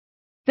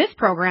This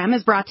program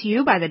is brought to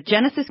you by the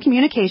Genesis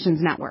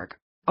Communications Network,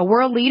 a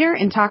world leader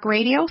in talk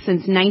radio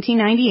since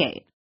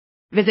 1998.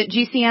 Visit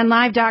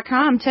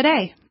GCNlive.com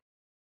today.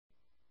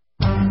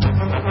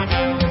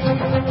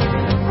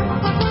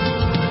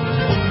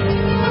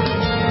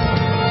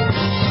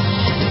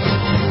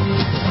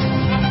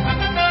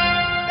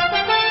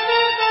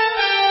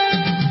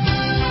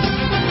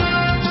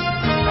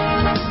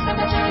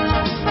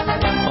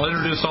 I'll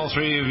introduce all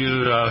three of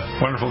you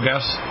wonderful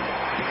guests.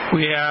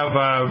 We have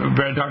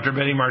Dr.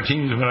 Betty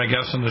Martini, who's been a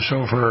guest on the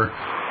show for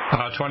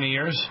 20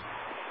 years.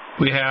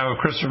 We have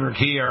Christopher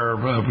Key, our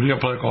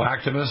geopolitical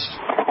activist.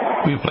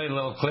 We played a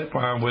little clip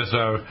with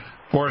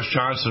Boris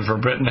Johnson for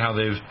Britain, how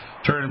they've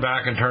turned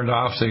back and turned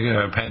off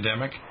the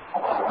pandemic.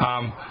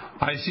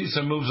 I see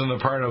some moves on the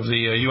part of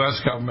the U.S.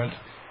 government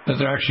that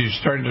they're actually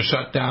starting to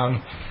shut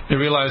down. They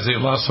realize they've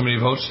lost so many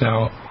votes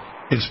now.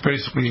 It's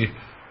basically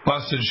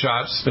busted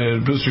shots. The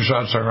booster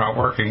shots are not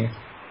working.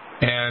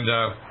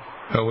 And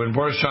when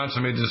Boris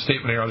Johnson made this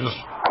statement here, I'll just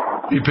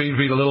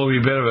repeat a little wee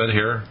bit of it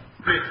here.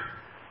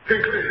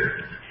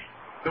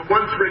 That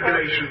once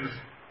regulations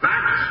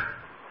lapse,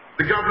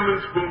 the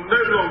government will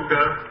no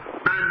longer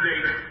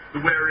mandate the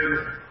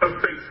wearing of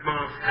face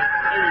masks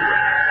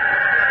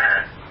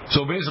anywhere.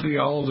 So basically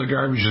all of the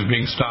garbage is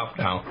being stopped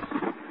now.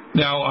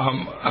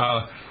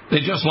 Now, they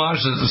just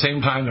launched at the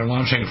same time they're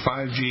launching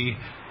 5G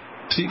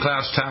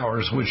C-class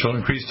towers, which will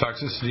increase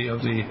toxicity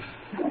of the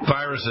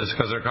viruses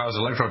because they cause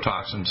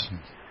electrotoxins.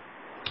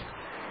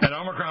 And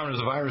Omicron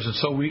is a virus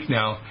that's so weak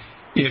now,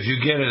 if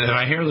you get it, and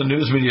I hear the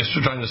news media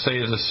still trying to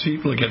say that the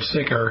people that get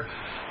sick are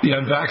the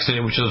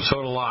unvaccinated, which is a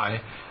total lie.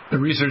 The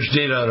research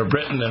data out of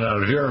Britain and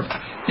out of Europe,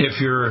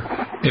 if you're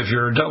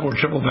double or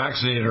triple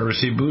vaccinated or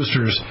receive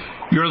boosters,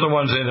 you're the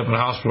ones that end up in the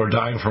hospital or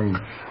dying from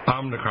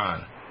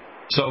Omicron.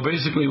 So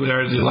basically,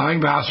 the lying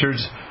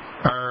bastards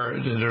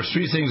there's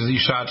three things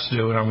these shots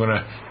do, and I'm going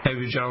to have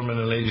you gentlemen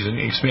and ladies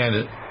expand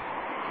it.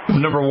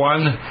 Number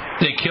one,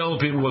 they kill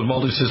people with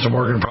multi-system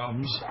organ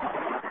problems.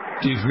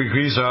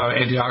 Decrease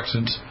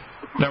antioxidants.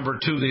 Number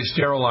two, they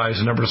sterilize.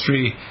 And number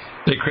three,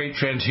 they create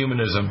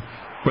transhumanism,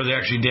 where they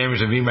actually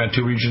damage the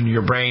VMAT2 region of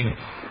your brain.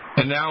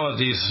 And now with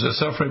these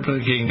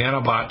self-replicating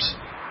nanobots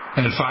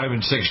and 5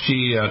 and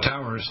 6G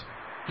towers,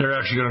 they're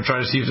actually going to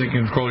try to see if they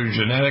can control your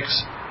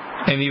genetics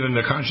and even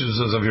the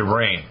consciousness of your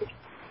brain.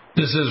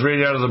 This is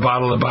right out of the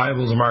bottle of the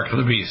Bible, the mark of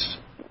the beast.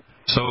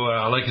 So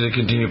I'd like you to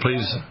continue,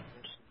 please.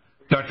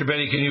 Dr.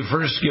 Betty, can you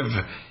first give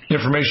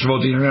information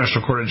about the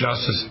International Court of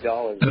Justice?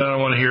 And then I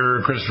want to hear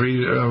Chris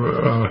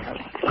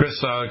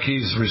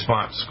Key's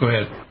response. Go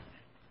ahead.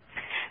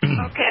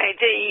 Okay.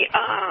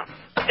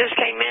 This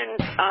came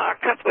in a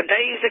couple of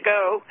days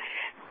ago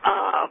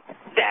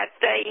that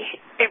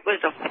it was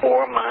a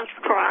 4-month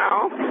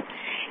trial,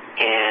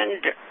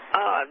 and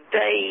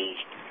they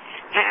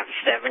have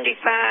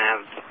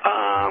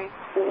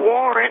 75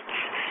 warrants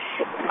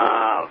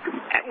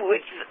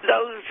with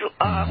those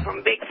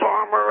from Big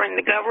Pharma and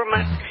the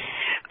government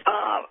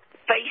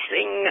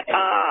facing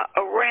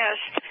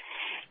arrest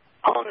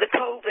on the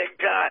COVID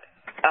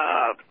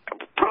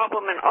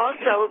problem, and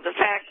also the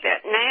fact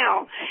that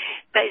now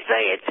they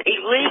say it's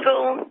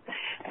illegal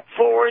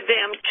for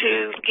them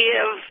to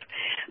give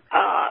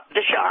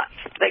the shots.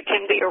 They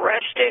can be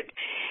arrested,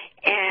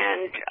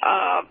 and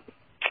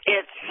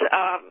it's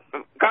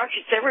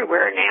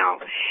everywhere now.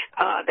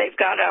 They've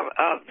got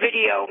a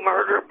video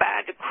murder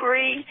by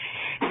decree,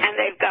 and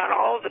they've got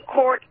all the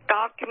court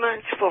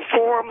documents for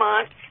 4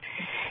 months.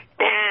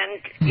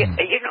 And,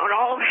 it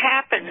all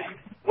happened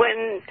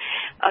when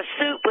a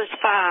suit was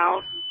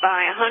filed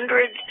by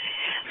 100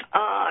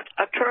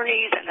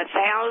 attorneys and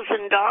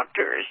 1,000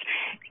 doctors.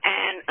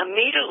 And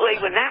immediately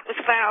when that was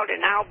filed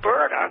in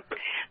Alberta,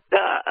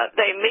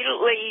 they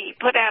immediately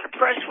put out a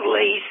press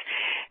release,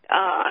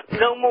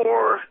 no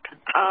more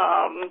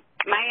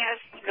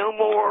masks, no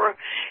more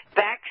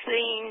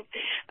vaccine,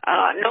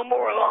 no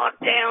more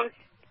lockdown.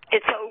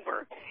 It's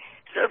over.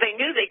 So they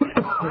knew they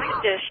couldn't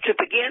fight this to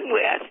begin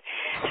with.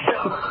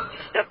 So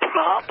the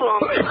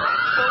problem that's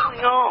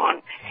going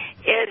on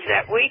is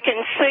that we can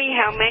see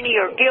how many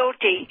are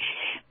guilty,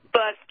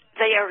 but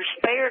they are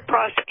spared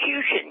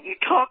prosecution. You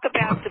talk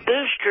about the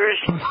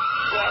boosters.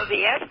 Well,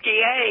 the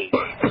FDA,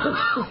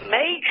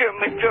 major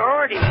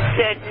majority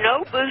said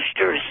no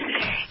boosters.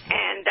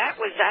 And that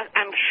was,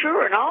 I'm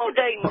sure, an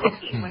all-day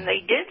meeting when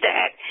they did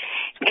that.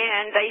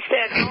 And they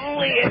said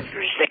only if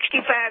you're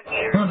 65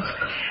 years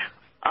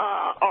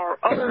or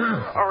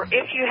older, or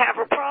if you have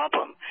a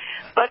problem.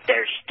 But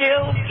they're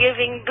still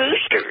giving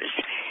boosters.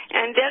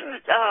 And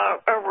then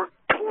a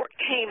report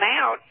came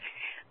out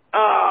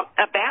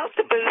about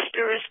the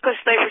boosters, because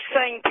they were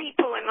saying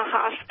people in the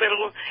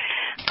hospital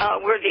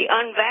were the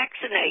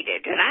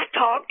unvaccinated. And I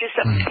talked to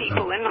some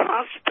people in the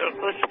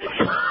hospital with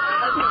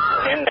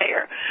in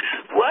there.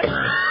 What's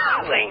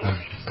feeling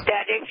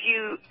that if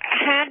you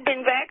had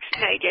been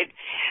vaccinated,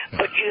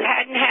 but you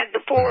hadn't had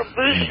the 4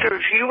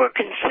 boosters, you were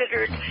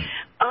considered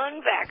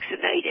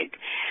unvaccinated.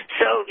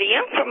 So the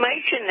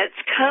information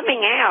that's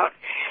coming out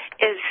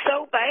is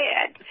so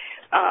bad.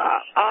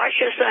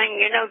 Asha saying,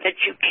 that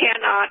you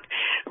cannot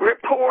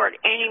report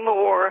any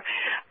more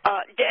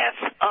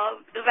deaths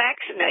of the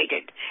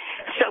vaccinated.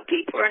 So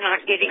people are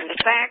not getting the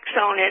facts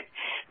on it.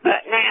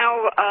 But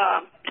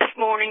now, this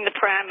morning, the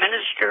Prime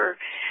Minister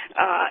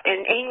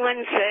in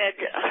England said,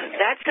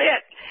 that's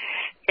it.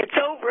 It's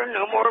over.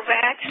 No more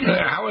vaccines.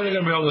 How are they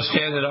going to be able to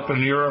stand it up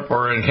in Europe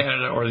or in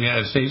Canada or the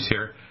United States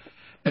here?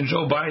 And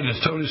Joe Biden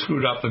has totally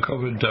screwed up the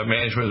COVID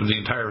management of the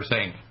entire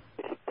thing.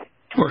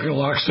 Working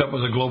lockstep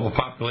with the global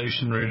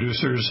population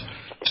reducers,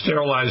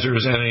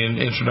 sterilizers, and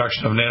the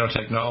introduction of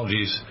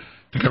nanotechnologies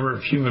to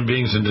convert human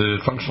beings into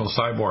functional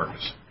cyborgs.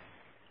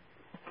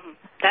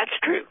 That's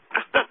true.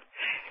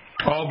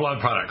 All blood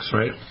products,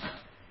 right?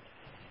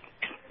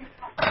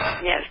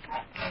 Yes.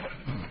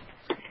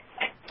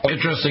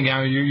 Interesting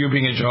how you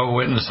being a Jehovah's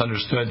Witness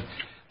understood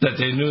that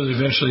they knew that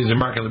eventually the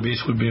mark of the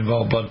beast would be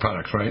involved blood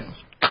products, right?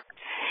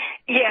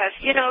 Yes.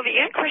 You know, the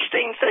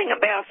interesting thing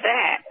about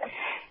that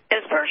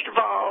is, first of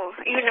all,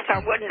 even if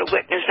I wasn't a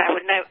witness, I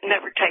would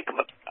never take a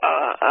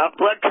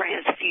blood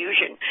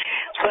transfusion.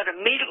 But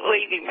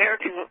immediately the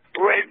American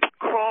Red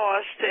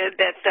Cross said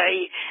that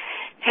they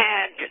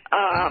had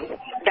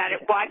that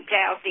it wiped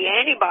out the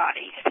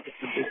antibodies.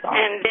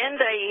 And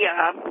then they,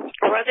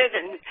 rather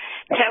than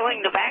telling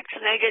the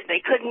vaccinated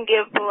they couldn't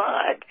give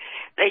blood,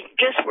 they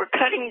just were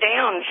cutting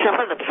down some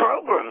of the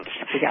programs.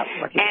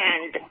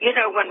 And, you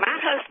know, when my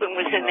husband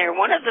was in there,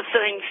 one of the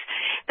things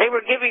they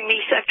were giving me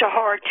such a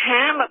hard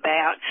time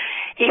about,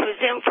 he was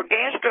in for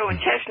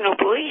gastrointestinal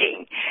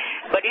bleeding.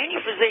 But any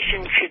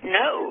physician should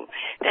know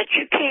that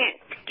you can't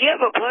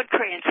give a blood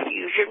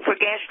transfusion for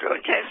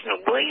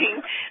gastrointestinal bleeding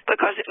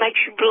because it makes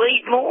you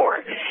bleed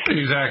more.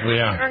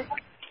 Exactly, yeah.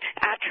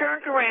 I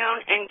turned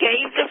around and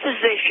gave the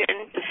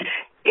physician,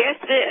 get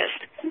this,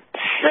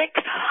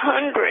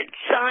 600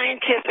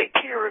 scientific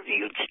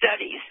peer-reviewed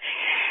studies.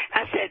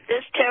 I said,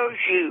 this tells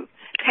you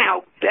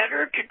how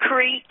better to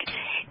treat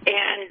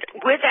and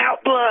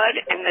without blood,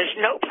 and there's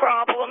no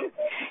problem.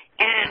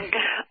 And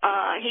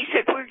he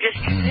said, we're just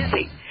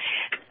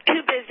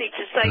too busy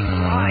to save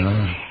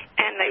life.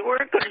 And they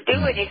weren't going to do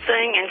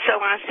anything, and so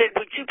I said,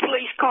 would you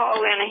please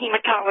call in a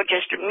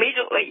hematologist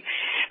immediately,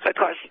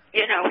 because,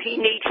 you know, he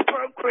needs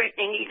Procrit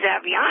and he needs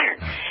IV iron.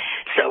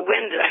 So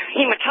when the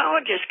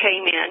hematologist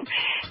came in,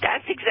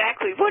 that's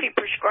exactly what he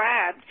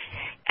prescribed,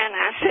 and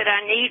I said,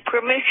 I need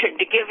permission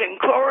to give him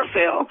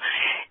chlorophyll,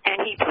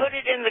 and he put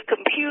it in the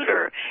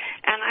computer,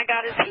 and I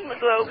got his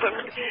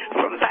hemoglobin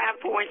from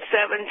 5.7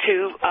 to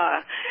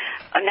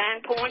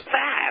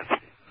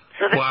 9.5.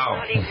 So that's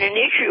not even an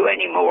issue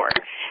anymore.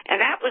 And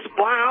that was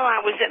while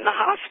I was in the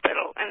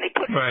hospital, and they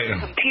put it in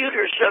the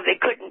computer so they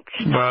couldn't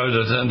stop. Well,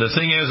 the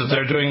thing is that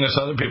they're doing this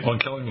to other people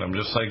and killing them,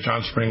 just like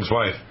John Spring's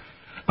wife.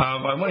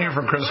 I want to hear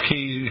from Chris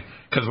Key,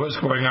 because what's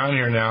going on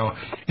here now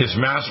is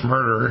mass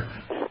murder,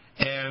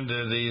 and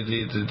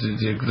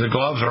the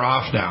gloves are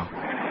off now.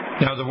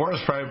 Now, the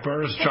worst,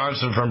 Boris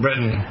Johnson from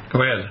Britain.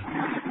 Go ahead.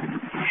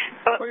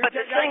 But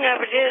the thing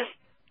of it is,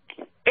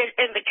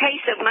 in the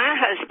case of my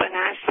husband,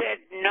 I said,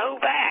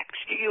 no vax.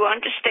 Do you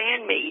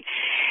understand me?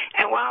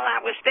 And while I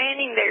was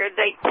standing there,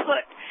 they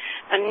put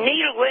a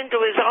needle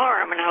into his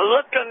arm, and I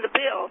looked on the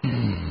bill,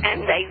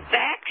 and they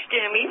vaxxed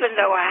him even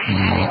though I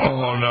had it.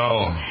 Oh,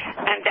 no.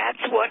 And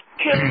that's what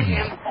killed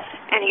him,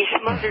 and he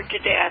smothered to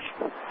death.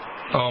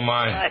 Oh,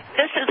 my. But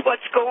this is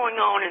what's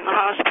going on in the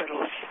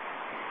hospitals.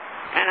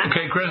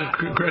 Okay,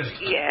 Chris.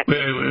 Yeah.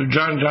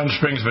 John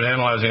Spring's been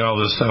analyzing all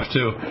this stuff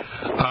too,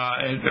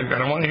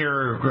 and I want to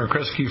hear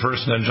Chris Key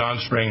first, and then John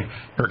Spring,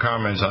 your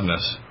comments on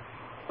this.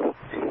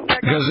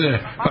 Because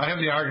I have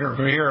the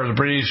argument here of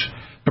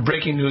the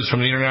breaking news from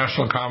the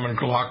International Common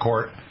Law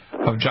Court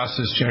of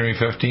Justice, January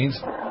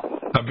 15th.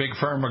 A big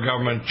firm of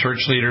government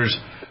church leaders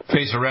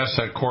face arrest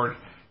at court.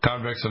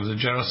 Convicts of the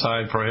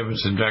genocide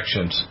prohibits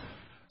injections.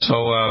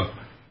 So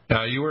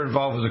you were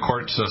involved with the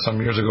courts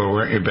some years ago,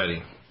 weren't you,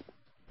 Betty?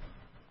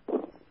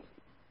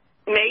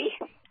 Me?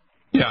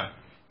 Yeah,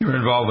 you were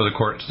involved with the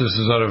courts. This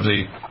is out of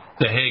the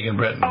Hague in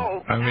Britain.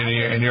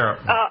 In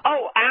Europe.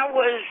 I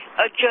was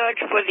a judge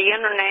for the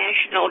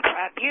International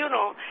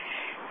Tribunal,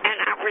 and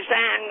I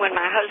resigned when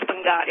my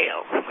husband got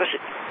ill because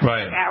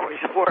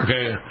hours of work.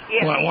 Okay.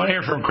 Yeah, well, I want to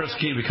hear from Chris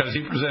Key because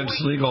he presents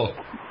legal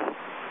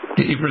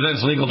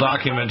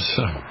documents.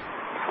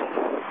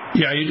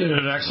 Yeah, you did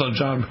an excellent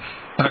job.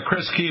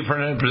 Chris Key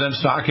presents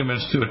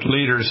documents to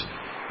leaders.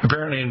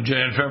 Apparently, in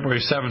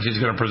February 7th, he's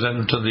going to present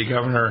them to the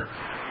governor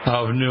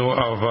of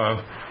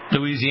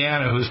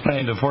Louisiana, who's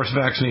planning to force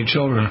vaccinate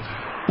children,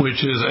 which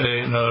is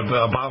an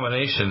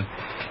abomination.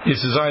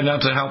 It's designed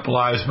not to help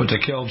lives, but to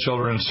kill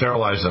children and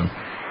sterilize them.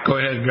 Go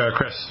ahead,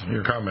 Chris,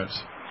 your comments.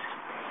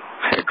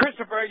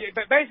 Christopher,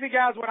 basically,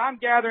 guys, what I'm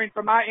gathering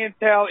from my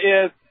intel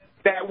is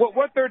that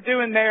what they're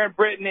doing there in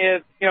Britain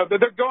is,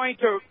 they're going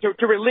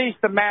to release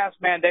the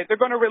mask mandate. They're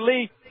going to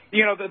release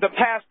the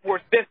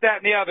passports, this,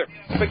 that, and the other.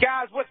 But,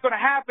 guys, what's going to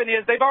happen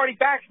is they've already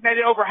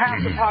vaccinated over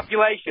half the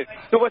population.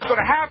 So what's going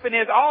to happen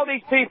is all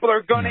these people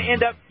are going to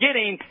end up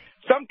getting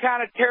some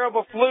kind of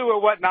terrible flu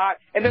or whatnot,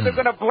 and then they're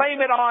going to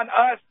blame it on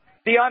us,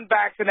 the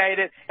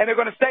unvaccinated, and they're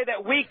going to say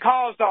that we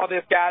caused all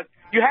this, guys.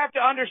 You have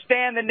to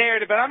understand the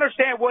narrative and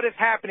understand what is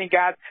happening,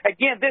 guys.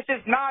 Again, this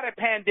is not a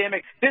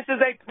pandemic. This is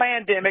a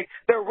plandemic.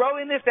 They're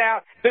rolling this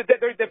out.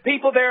 The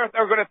people there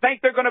are going to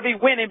think they're going to be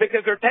winning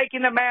because they're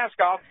taking the mask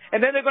off,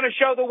 and then they're going to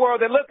show the world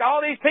that, look,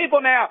 all these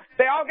people now,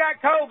 they all got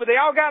COVID. They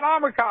all got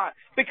Omicron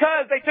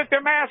because they took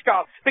their mask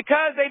off,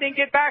 because they didn't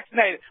get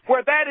vaccinated,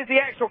 where that is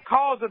the actual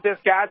cause of this,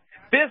 guys.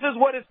 This is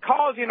what is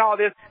causing all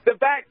this. The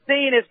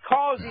vaccine is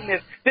causing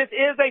this. This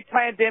is a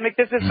pandemic.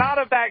 This is not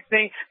a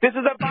vaccine. This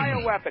is a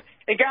bioweapon.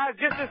 And, guys,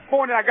 just this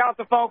morning I got off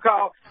the phone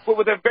call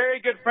with a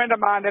very good friend of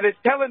mine that is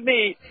telling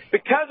me,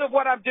 because of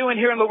what I'm doing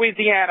here in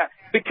Louisiana,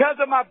 because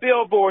of my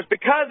billboards,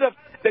 because of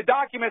the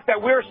documents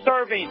that we're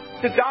serving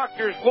to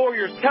doctors,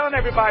 lawyers, telling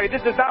everybody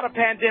this is not a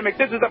pandemic,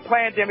 this is a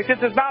plandemic, this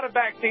is not a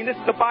vaccine, this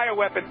is a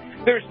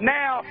bioweapon. There's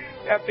now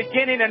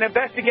beginning an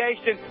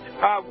investigation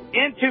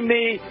into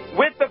me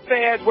with the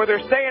feds where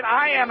they're saying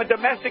I am a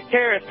domestic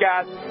terrorist,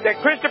 guys, that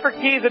Christopher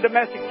Key is a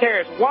domestic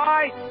terrorist.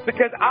 Why?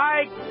 Because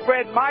I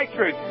spread my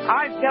truth.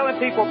 I'm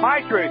telling people my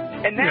truth.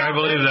 And now I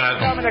believe that.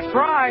 It's becoming a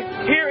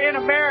crime here in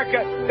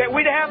America that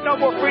we have no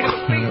more freedom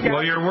of speech.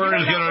 Well, your word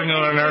is getting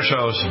on our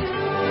shows.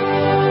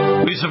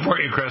 We support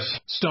you, Chris.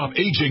 Stop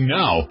aging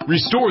now.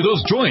 Restore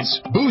those joints.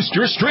 Boost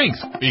your strength.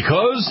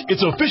 Because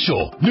it's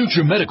official.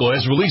 NutriMedical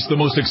has released the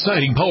most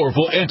exciting,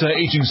 powerful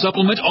anti-aging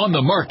supplement on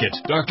the market.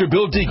 Dr.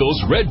 Bill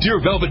Deagle's Red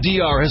Deer Velvet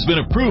DR has been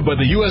approved by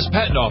the U.S.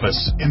 Patent Office.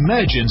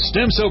 Imagine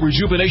stem cell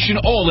rejuvenation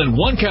all in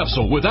one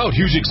capsule without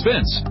huge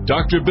expense.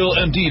 Dr. Bill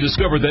MD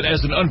discovered that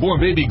as an unborn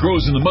baby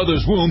grows in the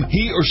mother's womb,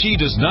 he or she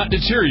does not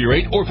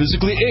deteriorate or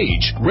physically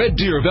age. Red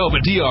Deer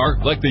Velvet DR,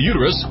 like the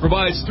uterus,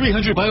 provides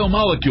 300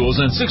 biomolecules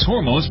and 6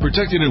 hormones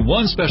protected in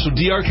one special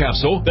DR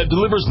capsule that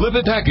delivers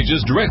lipid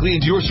packages directly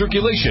into your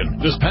circulation.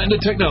 This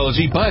patented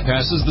technology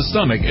bypasses the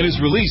stomach and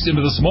is released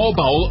into the small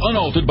bowel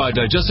unaltered by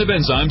digestive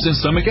enzymes and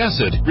stomach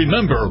acid.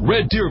 Remember,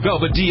 Red Deer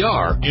Velvet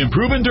DR.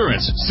 Improve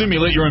endurance,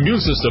 stimulate your immune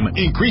system,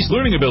 increase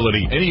learning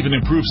ability, and even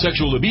improve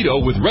sexual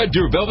libido with Red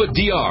Deer Velvet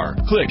DR.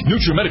 Click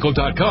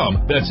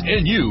NutriMedical.com, that's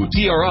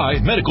NUTRI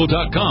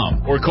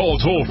Medical.com, or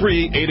call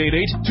toll-free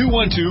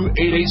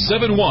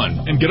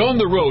 888-212-8871 and get on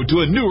the road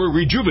to a newer,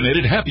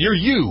 rejuvenated, happier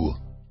you.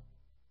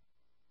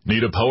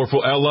 Need a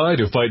powerful ally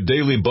to fight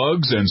daily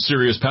bugs and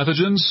serious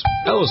pathogens?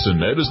 Allicin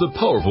Med is the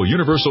powerful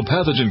universal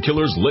pathogen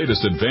killer's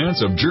latest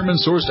advance of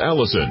German-sourced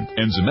allicin,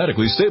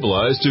 enzymatically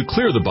stabilized to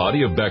clear the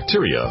body of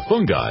bacteria,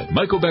 fungi,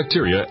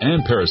 mycobacteria,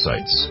 and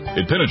parasites.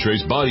 It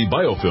penetrates body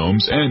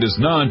biofilms and is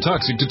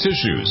non-toxic to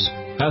tissues.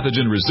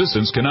 Pathogen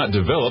resistance cannot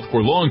develop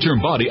for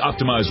long-term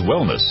body-optimized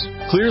wellness.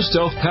 Clear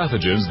stealth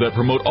pathogens that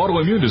promote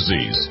autoimmune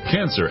disease,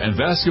 cancer, and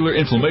vascular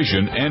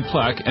inflammation and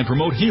plaque and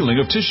promote healing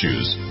of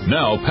tissues.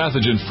 Now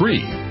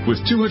pathogen-free.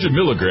 With 200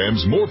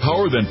 milligrams more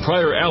power than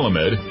prior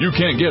Alamed, you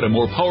can't get a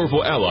more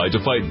powerful ally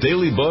to fight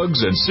daily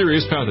bugs and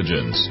serious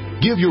pathogens.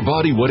 Give your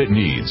body what it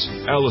needs.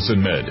 Allicin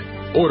Med.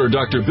 Order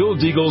Dr. Bill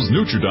Deagle's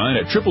Nutridyne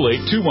at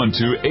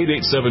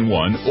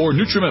 888-212-8871 or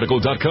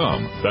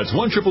NutriMedical.com. That's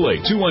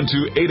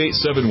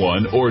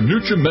 1-888-212-8871 or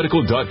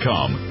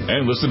NutriMedical.com.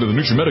 And listen to the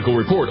NutriMedical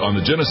Report on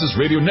the Genesis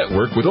Radio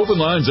Network with open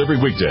lines every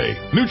weekday.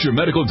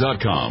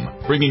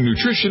 NutriMedical.com, bringing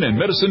nutrition and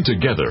medicine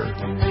together.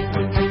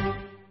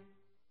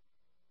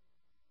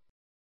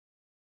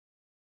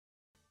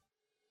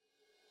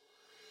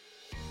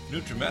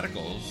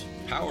 NutriMedical's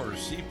Power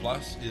C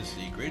Plus is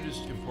the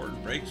greatest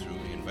important breakthrough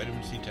in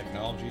vitamin C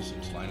technology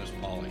since Linus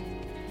Pauling.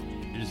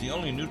 It is the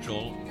only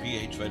neutral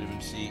pH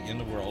vitamin C in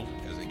the world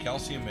as a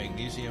calcium,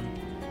 magnesium,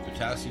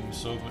 potassium,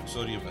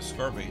 sodium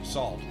ascorbate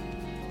salt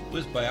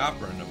with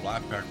bioperin, a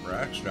black pepper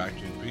extract,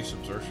 to increase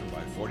absorption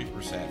by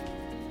 40%.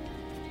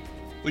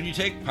 When you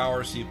take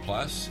Power C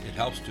Plus, it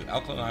helps to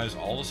alkalinize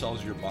all the cells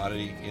of your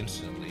body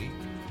instantly,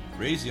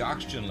 raise the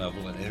oxygen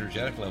level and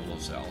energetic level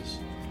of cells,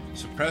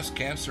 suppress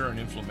cancer and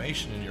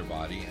inflammation in your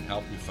body, and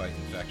help you fight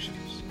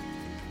infections.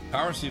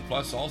 Power C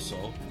Plus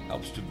also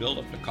helps to build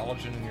up the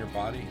collagen in your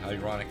body,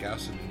 hyaluronic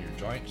acid in your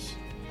joints,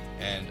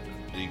 and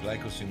the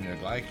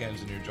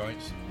glycosaminoglycans in your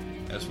joints,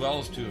 as well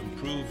as to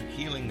improve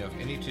healing of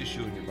any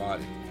tissue in your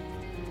body.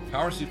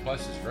 Power C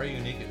Plus is very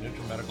unique at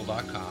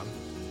NutriMedical.com.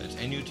 That's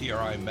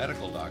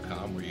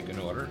NutriMedical.com, where you can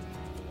order,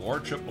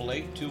 or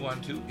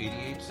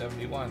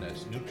 888-212-8871.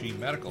 That's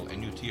NutriMedical,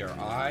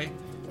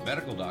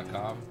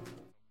 NutriMedical.com.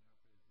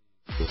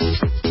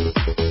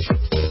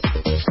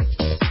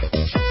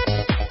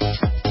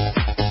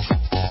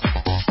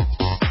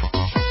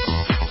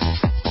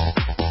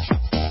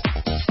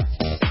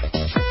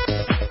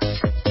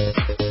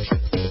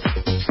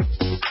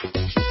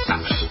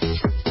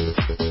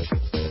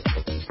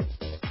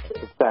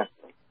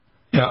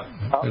 Yeah,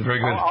 very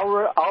good.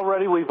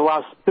 Already we've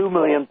lost 2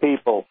 million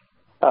people,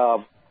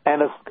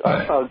 and it's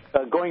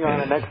going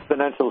on an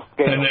exponential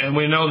scale. And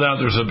we know now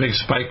there's a big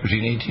spike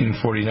between 18 and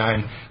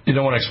 49. You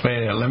don't want to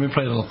explain it. Let me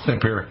play a little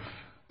clip here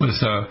with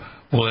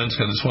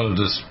Walensky. It's one of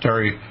the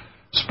very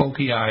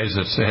spokey eyes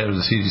that's the head of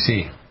the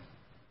CDC.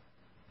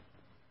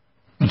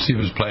 Let's see if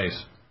it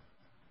plays.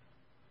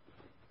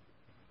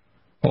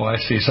 Oh, I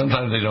see.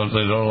 Sometimes they don't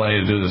allow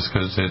you to do this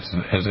because it's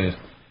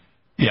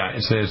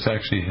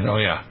actually, oh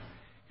yeah.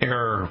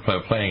 error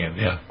playing it,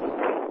 yeah.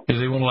 If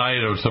they won't allow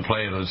you to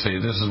play it, let's say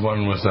this is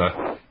one with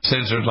a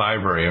censored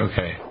library,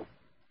 okay.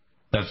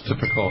 That's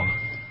typical,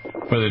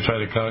 where they try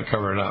to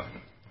cover it up.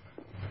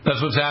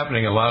 That's what's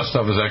happening. A lot of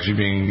stuff is actually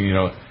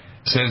being,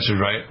 censored,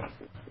 right?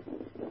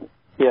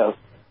 Yes.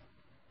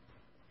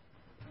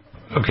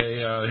 Okay,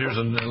 here's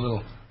a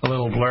little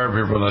blurb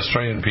here from the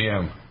Australian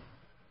PM.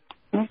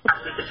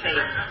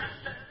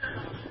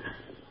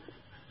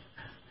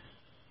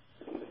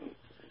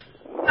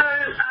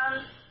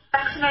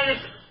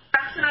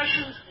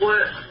 Vaccinations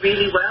work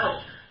really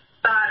well,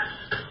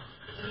 but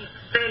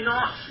they're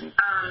not.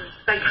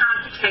 They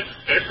can't protect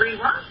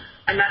everyone,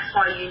 and that's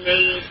why you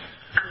need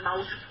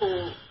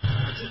multiple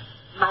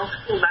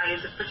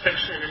layers of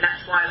protection, and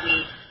that's why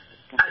we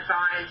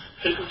advise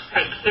people to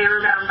take care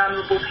of our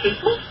vulnerable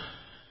people.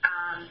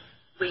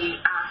 We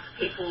ask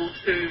people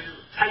to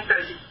take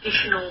those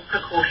additional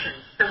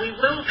precautions. So we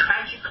will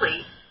tragically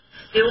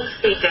still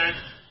see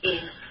deaths in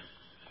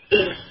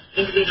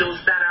individuals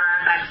that are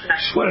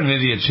unvaccinated. What an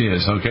idiot she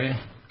is, okay?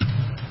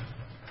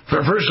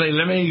 Firstly,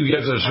 let me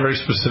give this very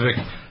specific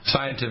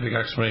scientific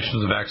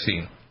explanation of the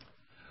vaccine.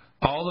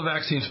 All the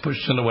vaccines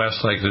pushed in the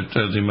West, like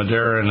the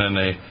Moderna, and then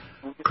they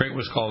create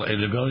what's called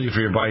an ability for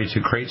your body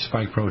to create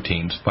spike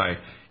proteins by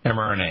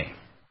mRNA.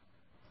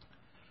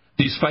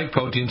 These spike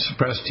proteins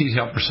suppress T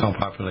helper cell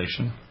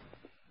population.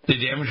 They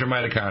damage your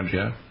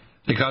mitochondria.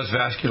 They cause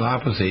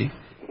vasculopathy.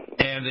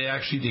 And they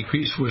actually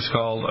decrease what's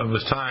called,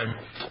 with time,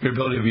 your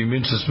ability of the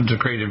immune system to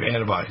create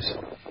antibodies.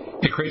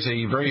 It creates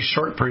a very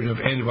short period of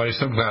antibody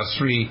subclass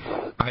 3,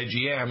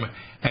 IgM,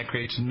 and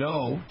creates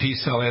no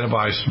T-cell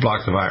antibodies to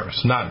block the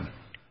virus. None.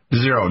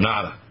 Zero.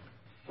 Nada.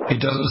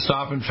 It doesn't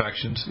stop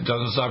infections. It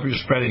doesn't stop you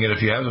spreading it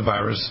if you have the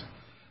virus.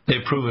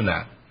 They've proven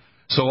that.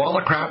 So all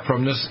the crap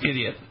from this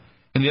idiot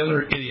and the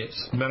other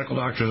idiots, medical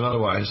doctors and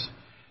otherwise,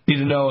 need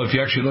to know if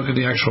you actually look at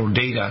the actual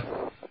data,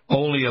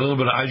 only a little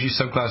bit of Ig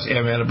subclass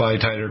M antibody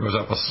titer goes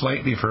up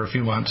slightly for a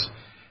few months,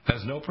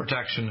 has no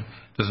protection,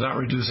 does not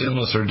reduce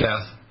illness or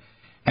death.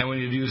 And when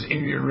you use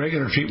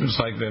irregular treatments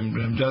like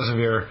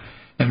remdesivir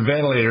and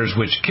ventilators,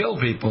 which kill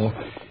people,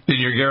 then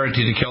you're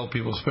guaranteed to kill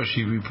people,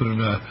 especially if you put in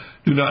a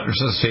do not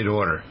resuscitate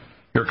order.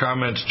 Your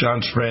comments,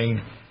 John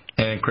Spring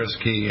and Chris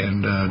Key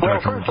and Dr.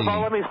 Well, first of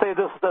all, let me say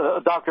this,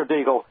 Dr.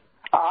 Deagle.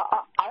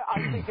 I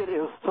think it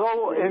is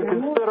so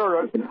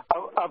inconsiderate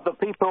of the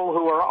people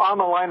who are on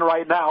the line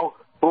right now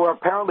who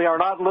apparently are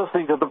not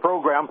listening to the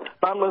program,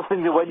 not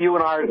listening to what you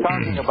and I are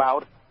talking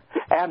about,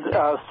 and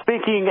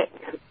speaking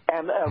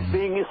and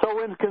being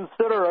so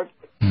inconsiderate.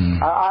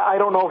 I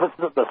don't know if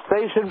it's the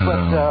station,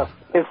 but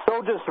it's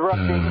so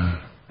disrupting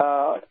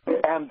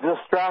and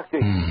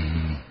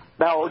distracting.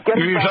 Now,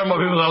 you're talking about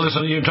people that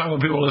listen. You're talking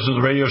about people who listen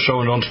to the radio show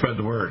and don't spread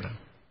the word.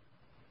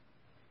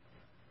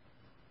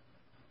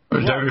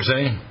 Is that what you're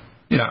saying?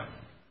 Yeah.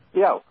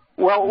 Yeah.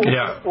 Well,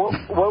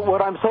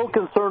 what I'm so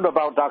concerned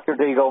about, Dr.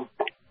 Deagle,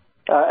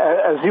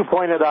 as you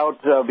pointed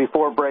out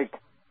before break,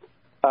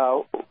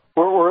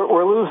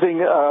 we're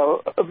losing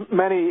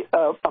many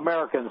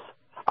Americans.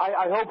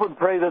 I hope and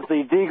pray that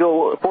the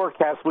Deagle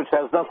forecast, which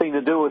has nothing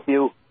to do with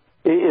you,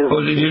 is...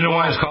 Well, do you know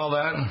why it's called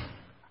that?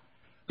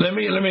 Let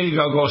me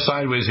go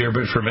sideways here a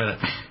bit for a minute.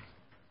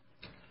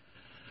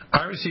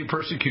 I receive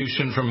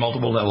persecution from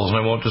multiple levels, and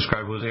I won't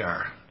describe who they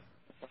are.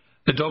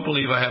 They don't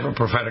believe I have a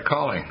prophetic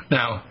calling.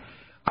 Now,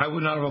 I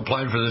would not have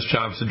applied for this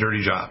job. It's a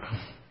dirty job.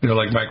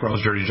 Like Mike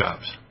Rowe's dirty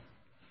jobs.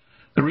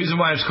 The reason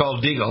why it's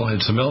called Deagle,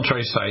 it's a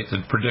military site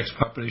that predicts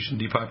population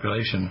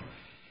depopulation.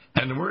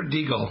 And the word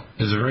Deagle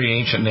is a very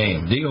ancient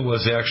name. Deagle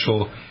was the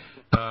actual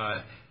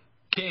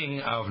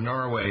king of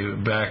Norway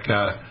back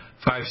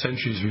 5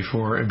 centuries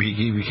before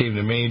he became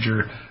the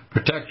major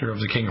protector of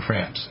the king of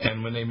France.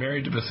 And when they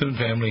married the Bethune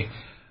family,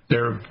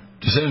 their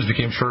descendants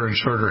became shorter and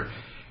shorter.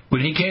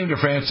 When he came to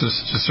France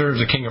to serve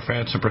the king of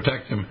France and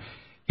protect him,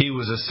 he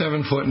was a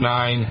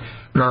 7'9"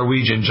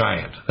 Norwegian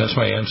giant. That's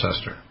my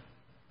ancestor.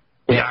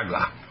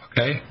 Jagla.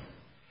 Okay?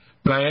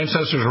 My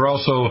ancestors were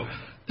also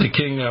the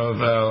king of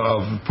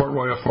Port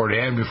Royal, Fort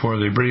Anne, before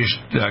the British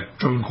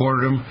throne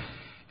quartered him,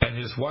 and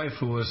his wife,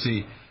 who was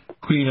the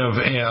Queen of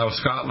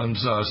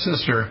Scotland's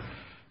sister,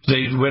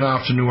 they went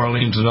off to New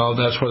Orleans and all.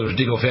 That's where there's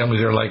Deagle families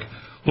there, like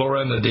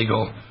Lorena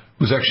Deagle,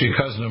 who's actually a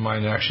cousin of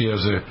mine, actually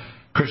as a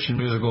Christian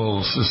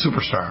musical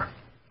superstar.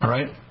 All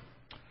right?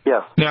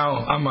 Yes. Now,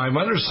 on my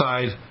mother's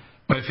side,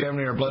 my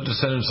family are blood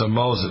descendants of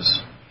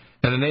Moses.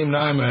 And the name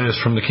Naima is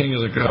from the king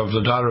of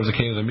the daughter of the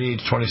king of the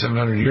Medes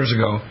 2,700 years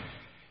ago.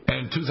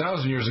 And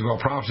 2,000 years ago,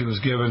 a prophecy was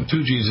given to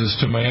Jesus,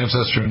 to my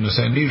ancestor in the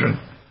Sanhedrin,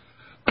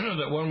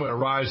 that one would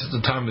arise at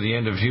the time of the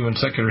end of human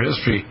secular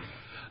history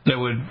that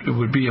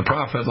would be a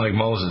prophet like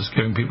Moses,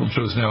 giving people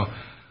truth. Now,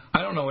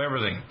 I don't know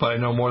everything, but I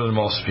know more than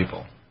most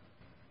people.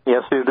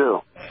 Yes, you do.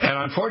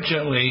 And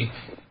unfortunately,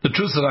 the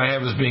truth that I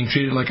have is being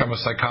treated like I'm a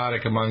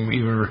psychotic among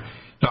even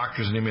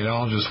doctors and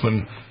immunologists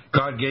when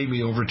God gave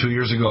me over 2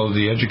 years ago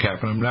the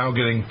EDUCAP, and I'm now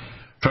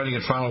trying to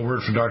get final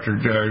word from Dr.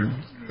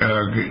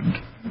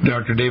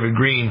 David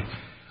Green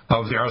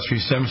of the R3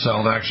 stem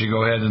cell to actually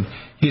go ahead, and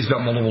he's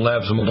got multiple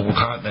labs in multiple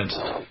continents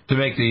to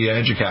make the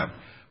EDUCAP.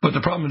 But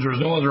the problem is there's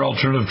no other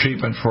alternative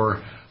treatment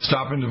for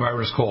stopping the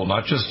virus cold,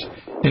 not just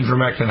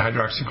ivermectin,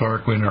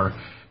 hydroxychloroquine, or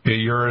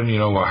urine,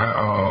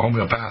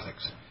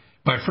 homeopathics.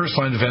 My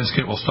first-line defense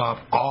kit will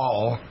stop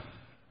all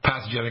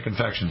pathogenic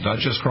infections, not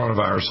just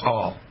coronavirus,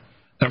 all.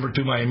 Number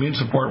 2, my immune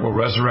support will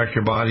resurrect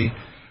your body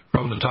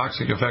from the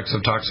toxic effects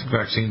of toxic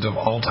vaccines of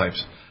all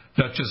types,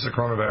 not just the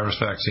coronavirus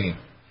vaccine.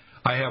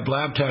 I have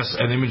lab tests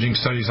and imaging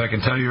studies I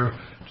can tell you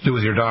to do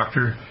with your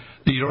doctor.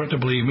 You don't have to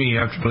believe me. You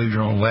have to believe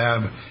your own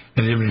lab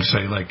and imaging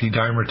study, like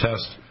D-dimer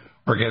test,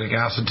 organic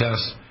acid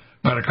test,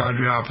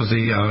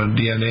 mitochondriopathy,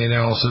 DNA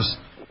analysis,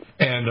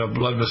 and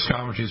blood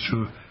viscometry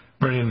through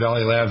Meridian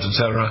Valley Labs,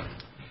 etc.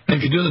 And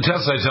if you do the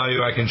tests I tell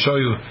you, I can show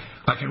you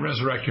I can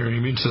resurrect your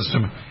immune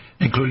system,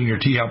 including your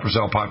T helper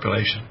cell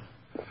population.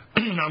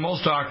 Now,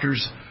 most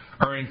doctors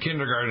are in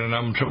kindergarten, and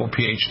I'm a triple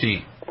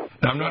PhD.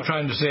 And I'm not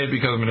trying to say it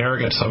because I'm an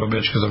arrogant son of a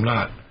bitch, because I'm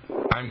not.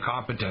 I'm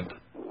competent.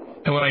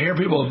 And when I hear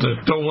people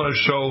that don't want to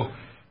show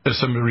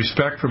some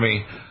respect for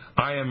me,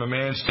 I am a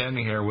man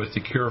standing here with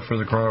the cure for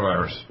the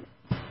coronavirus.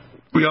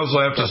 We also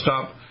have to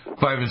stop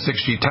 5 and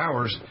 6G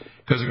towers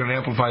because they're going to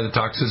amplify the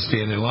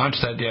toxicity, and they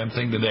launched that damn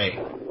thing today,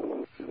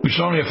 which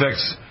only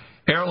affects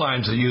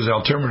airlines that use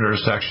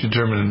altimeters to actually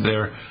determine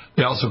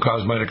they also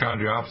cause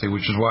mitochondriopathy,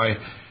 which is why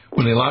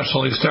when they launched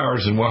all these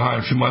towers in Wuhan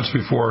a few months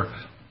before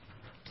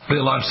they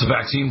launched the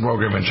vaccine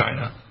program in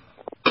China,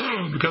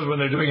 because when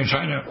they're doing in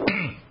China,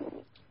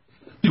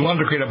 they wanted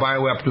to create a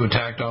bioweapon to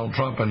attack Donald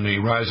Trump and the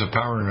rise of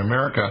power in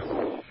America.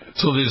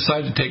 So they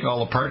decided to take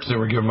all the parts that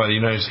were given by the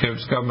United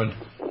States government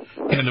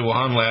and the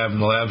Wuhan lab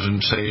and the labs in,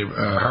 say,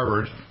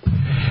 Harvard,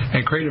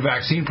 and create a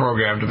vaccine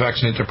program to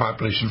vaccinate their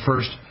population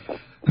first.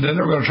 And then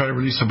they were going to try to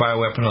release a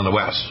bioweapon on the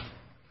West.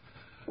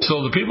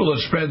 So the people that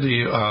spread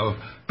the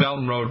Belt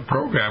and Road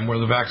program were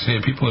the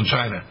vaccinated people in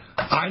China.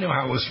 I know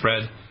how it was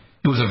spread.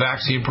 It was a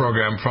vaccine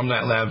program from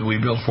that lab that we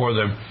built for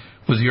them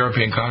with the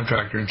European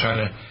contractor in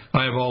China.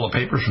 I have all the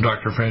papers from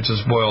Dr.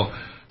 Francis Boyle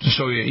to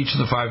show you each of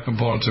the 5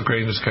 components of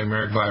creating this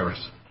chimeric virus.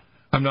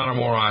 I'm not a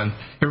moron.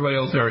 Everybody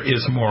out there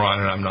is a moron,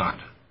 and I'm not.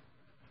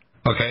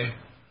 Okay?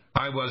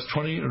 I was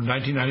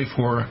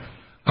 1994,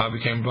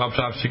 became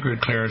top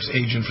secret clearance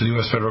agent for the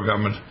U.S. federal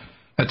government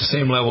at the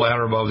same level at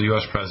or above the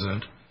U.S.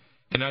 president.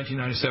 In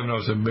 1997, I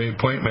was a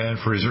point man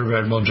for Reserve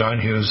Admiral John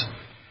Hughes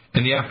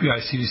and the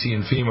FBI, CDC,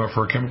 and FEMA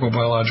for chemical,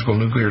 biological,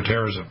 nuclear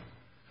terrorism.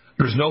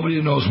 There's nobody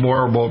who knows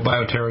more about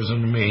bioterrorism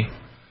than me,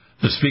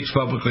 that speaks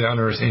publicly on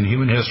Earth in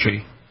human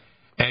history,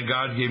 and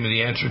God gave me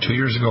the answer 2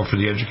 years ago for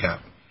the EDUCAP.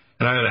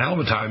 And I had a hell of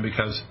a time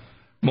because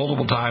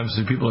multiple times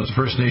the people at the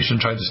First Nation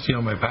tried to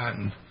steal my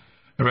patent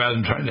rather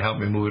than trying to help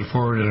me move it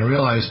forward. And I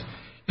realized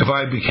if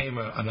I became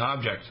an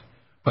object,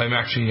 by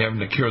actually having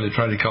the cure, they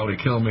tried to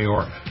kill me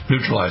or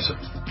neutralize it.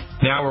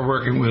 Now we're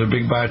working with a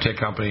big biotech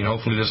company, and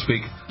hopefully this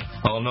week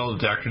I'll know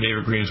that Dr.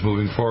 David Green is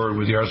moving forward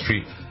with the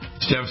artistry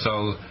stem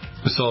cell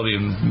facility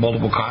in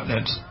multiple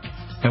continents,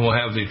 and we'll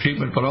have the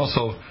treatment, but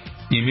also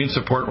the immune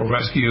support will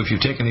rescue you if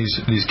you've taken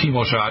these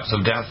chemo shots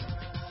of death.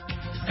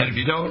 And if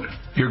you don't,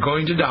 you're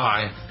going to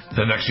die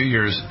the next few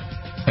years,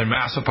 and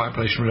massive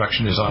population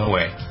reduction is on the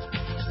way.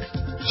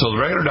 So the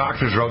regular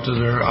doctors are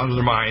out of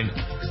their mind,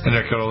 and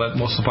they're going to let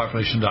most of the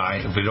population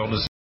die if they don't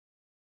listen.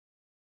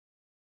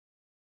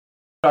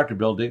 Dr.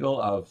 Bill Deagle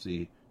of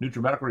the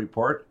NutriMedical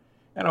Report,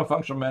 and a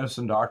functional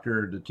medicine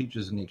doctor that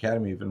teaches in the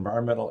Academy of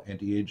Environmental,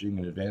 Anti-Aging,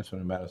 and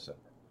Advancement in Medicine.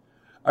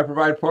 I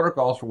provide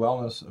protocols for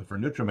wellness for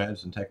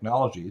NutriMeds and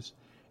technologies.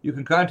 You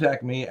can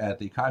contact me at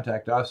the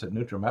contact us at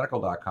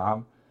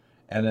NutriMedical.com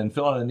and then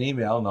fill in an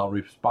email, and I'll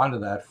respond to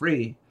that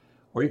free,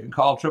 or you can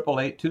call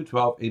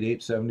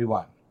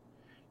 888-212-8871.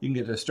 You can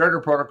get a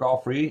starter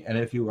protocol free, and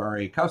if you are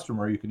a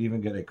customer, you can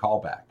even get a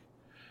callback.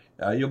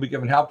 You'll be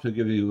given help to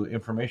give you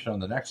information on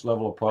the next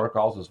level of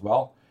protocols as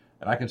well,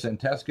 and I can send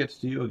test kits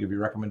to you, give you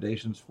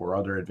recommendations for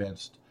other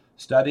advanced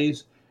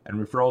studies, and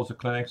referrals to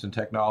clinics and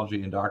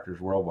technology and doctors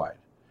worldwide.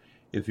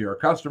 If you're a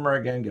customer,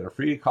 again, get a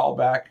free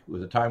callback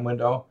with a time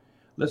window.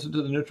 Listen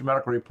to the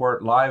NutriMedical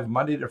Report live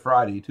Monday to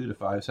Friday, 2 to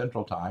 5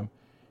 Central Time.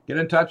 Get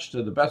in touch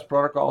to the best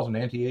protocols in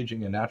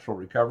anti-aging and natural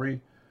recovery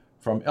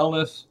from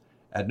illness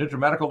at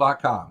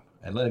NutriMedical.com.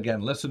 And then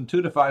again, listen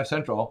 2 to 5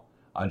 Central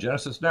on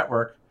Genesis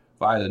Network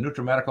via the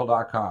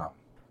NutriMedical.com.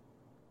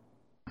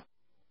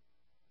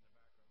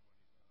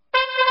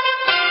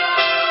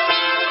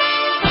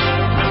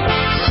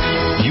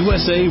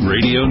 USA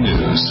Radio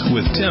News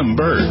with Tim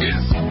Berg.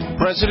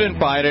 President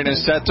Biden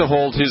is set to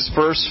hold his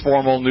first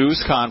formal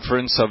news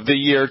conference of the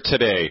year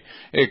today.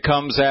 It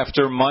comes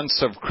after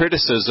months of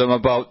criticism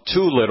about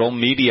too little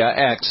media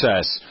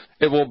access.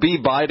 It will be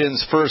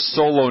Biden's first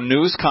solo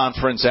news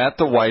conference at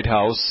the White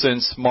House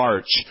since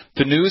March.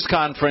 The news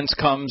conference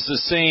comes the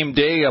same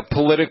day a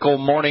political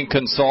Morning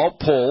Consult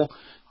poll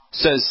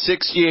says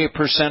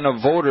 68%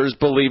 of voters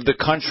believe the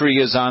country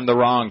is on the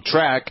wrong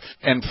track,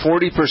 and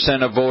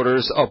 40% of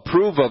voters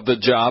approve of the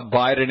job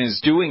Biden is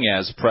doing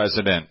as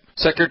president.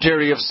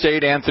 Secretary of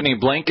State Anthony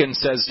Blinken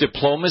says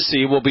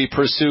diplomacy will be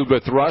pursued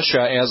with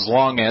Russia as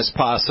long as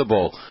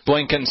possible.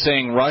 Blinken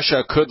saying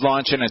Russia could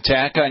launch an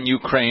attack on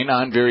Ukraine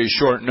on very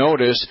short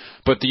notice,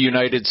 but the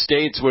United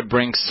States would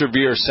bring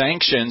severe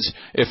sanctions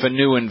if a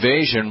new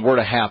invasion were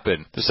to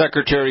happen. The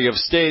Secretary of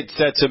State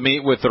set to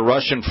meet with the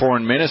Russian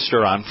Foreign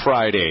Minister on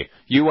Friday.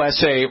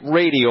 USA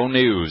Radio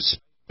News.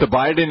 The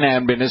Biden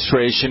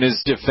administration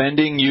is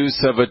defending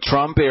use of a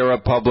Trump-era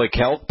public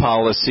health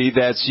policy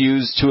that's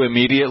used to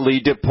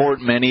immediately deport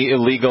many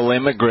illegal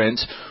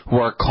immigrants who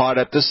are caught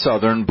at the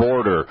southern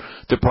border.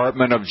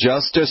 Department of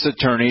Justice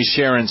Attorney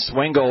Sharon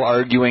Swingle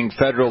arguing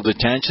federal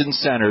detention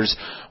centers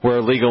where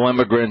illegal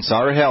immigrants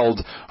are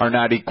held are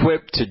not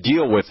equipped to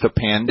deal with the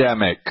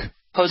pandemic,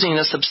 posing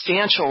a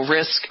substantial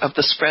risk of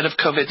the spread of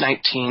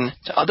COVID-19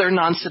 to other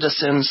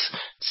non-citizens,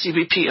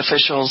 CBP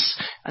officials,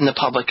 and the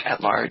public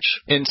at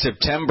large. In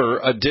September,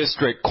 a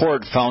district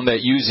court found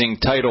that using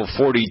Title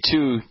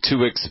 42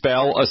 to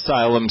expel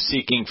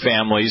asylum-seeking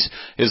families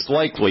is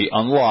likely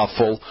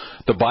unlawful.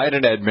 The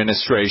Biden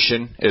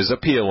administration is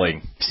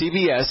appealing.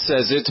 CBS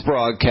says its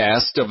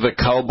broadcast of the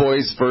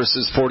Cowboys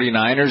versus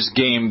 49ers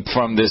game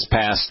from this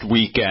past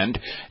weekend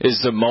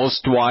is the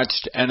most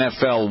watched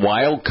NFL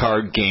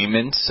wildcard game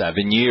in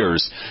 7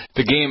 years.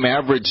 The game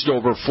averaged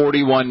over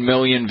 41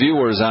 million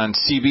viewers on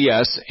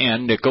CBS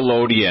and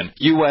Nickelodeon.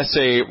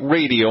 USA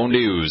Radio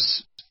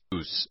News.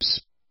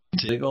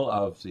 Legal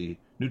of the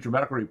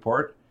NutriMedical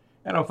Report,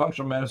 and a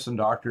functional medicine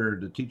doctor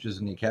that teaches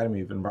in the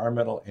Academy of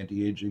Environmental,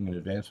 Anti-Aging, and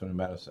Advancement in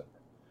Medicine.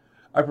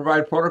 I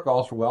provide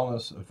protocols for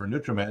wellness for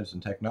NutriMeds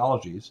and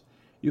technologies.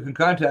 You can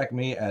contact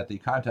me at the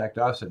contact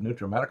us at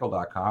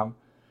NutriMedical.com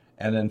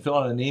and then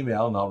fill in an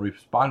email and I'll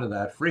respond to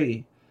that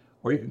free,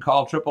 or you can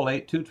call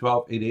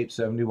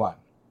 888-212-8871.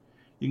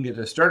 You can get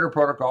the starter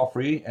protocol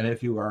free, and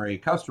if you are a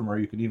customer,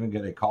 you can even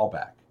get a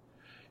callback.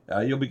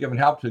 You'll be given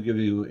help to give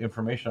you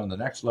information on the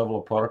next level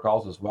of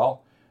protocols as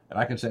well, and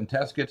I can send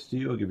test kits to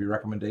you, give you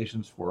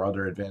recommendations for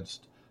other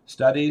advanced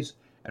studies,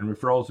 and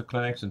referrals to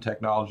clinics and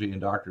technology and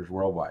doctors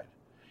worldwide.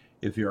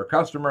 If you're a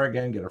customer,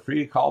 again, get a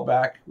free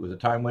callback with a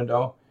time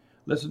window.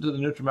 Listen to the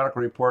NutriMedical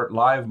Report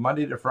live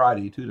Monday to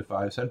Friday, 2 to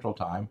 5 Central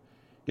Time.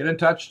 Get in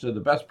touch to the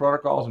best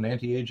protocols in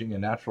anti-aging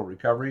and natural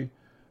recovery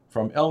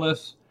from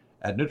illness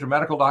at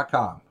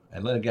NutriMedical.com.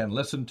 And then again,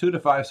 listen 2 to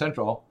 5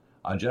 Central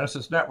on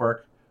Genesis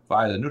Network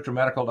via the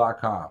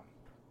NutriMedical.com.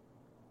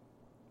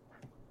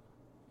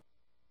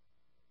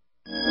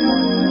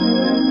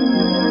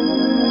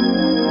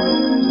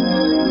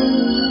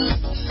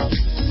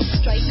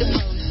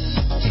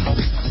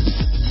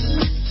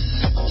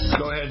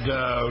 Go ahead,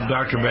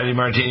 Dr. Betty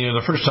Martini.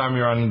 The first time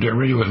you're on the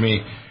radio with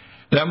me,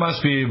 that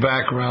must be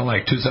back around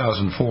like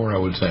 2004, I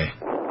would say.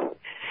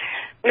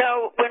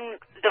 No, when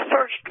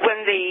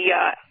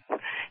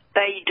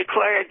they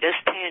declared this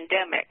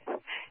pandemic.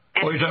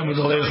 Oh, you're talking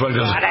about the latest one,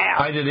 because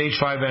I did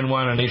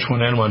H5N1 and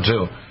H1N1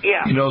 too.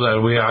 Yeah. You know that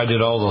I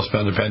did all those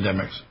other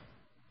pandemics.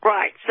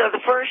 Right. So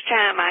the first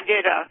time I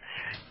did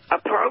a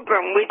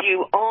program with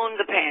you on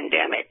the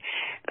pandemic,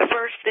 the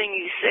first thing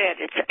you said,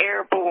 it's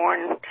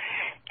airborne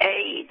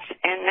AIDS.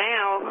 And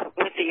now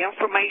with the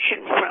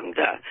information from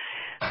the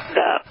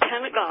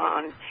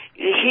Pentagon,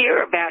 you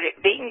hear about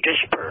it being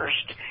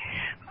dispersed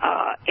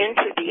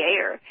into the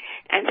air.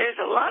 And there's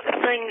a lot of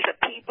things that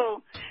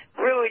people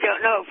really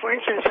don't know. For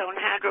instance, on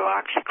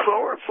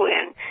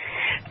hydroxychloroquine,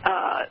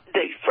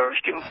 the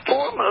first and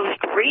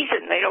foremost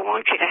reason they don't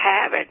want you to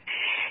have it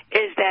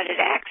is that it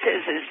acts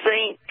as a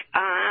zinc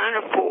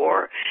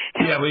ionophore.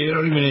 Yeah, but you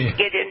don't even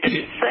get into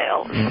the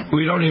cells.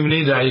 We don't even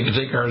need that. You can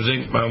take our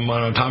zinc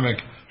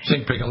monatomic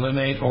zinc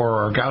picolinate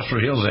or our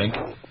gastroheal zinc.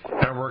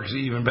 That works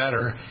even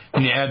better.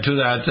 And you add to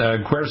that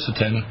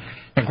quercetin,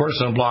 and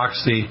quercetin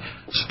blocks the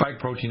spike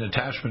protein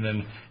attachment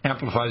and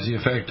amplifies the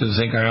effect of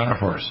zinc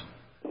ionophores.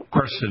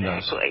 Quercetin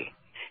does. Exactly.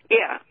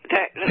 Yeah.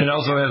 It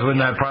also has, with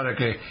that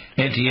product,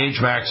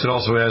 anti-H Max, it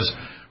also has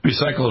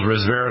recycles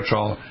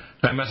resveratrol,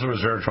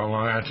 dimethylresveratrol,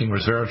 long-acting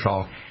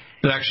resveratrol.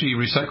 It actually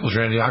recycles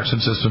your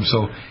antioxidant system.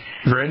 So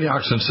if your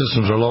antioxidant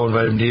systems are low and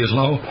vitamin D is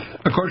low,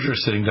 of course you're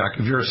a sitting duck.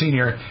 If you're a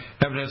senior,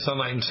 haven't had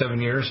sunlight in 7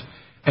 years,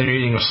 and you're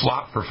eating a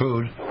slop for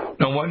food,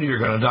 no wonder you're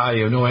going to die.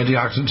 You have no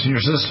antioxidants in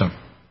your system.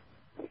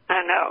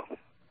 I know.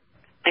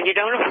 And you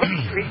don't know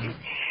what reason.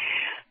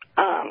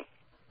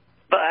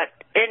 But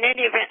in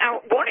any event, I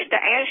wanted to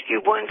ask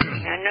you one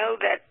thing. I know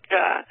that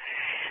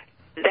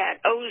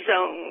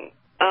ozone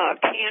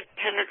can't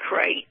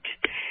penetrate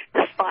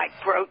the spike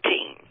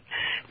protein.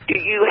 Do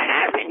you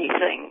have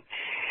anything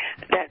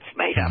that's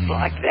made up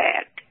like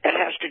that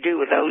has to do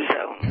with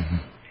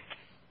ozone?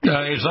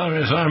 It's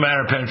not a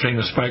matter of penetrating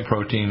the spike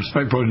protein.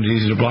 Spike protein is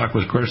easy to block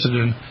with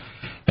quercetin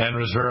and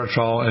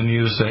resveratrol, and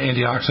use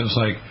antioxidants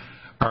like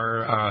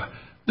our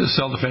the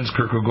cell defense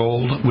Kirkwood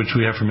Gold, which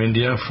we have from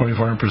India,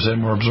 24%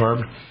 more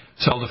absorbed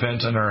cell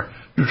defense, and our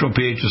neutral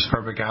pH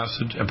ascorbic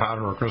acid and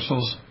powder or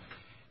crystals.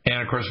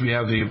 And of course, we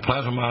have the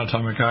plasma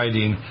monatomic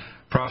iodine,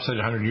 prophesied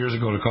 100 years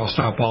ago to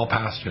stop all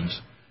pathogens.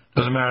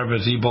 Doesn't matter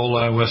if it's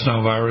Ebola, West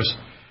Nile virus,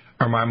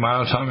 are my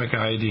monatomic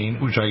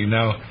iodine, which I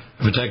now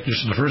have a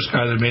technician. The first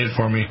guy that made it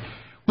for me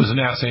was a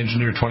NASA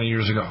engineer 20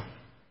 years ago.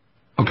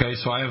 Okay,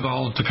 so I have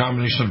all the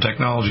combination of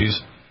technologies,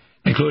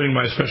 including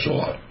my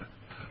special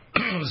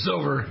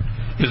silver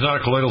is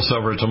not a colloidal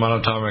silver, it's a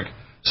monatomic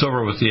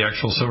silver with the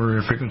actual silver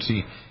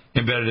frequency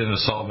embedded in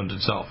the solvent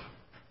itself.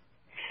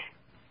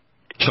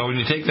 So when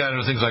you take that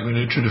into things like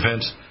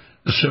NutriDefense,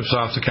 the strips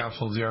off the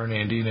capsule of the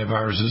RNA and DNA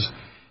viruses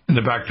in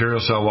the bacterial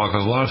cell wall,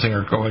 because a lot of things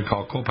are what we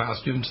call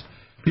copasgens.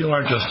 People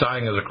aren't just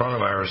dying of the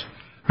coronavirus,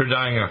 they're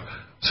dying of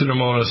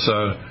Pseudomonas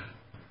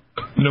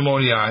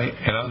pneumoniae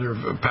and other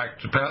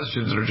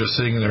pathogens that are just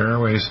sitting in their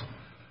airways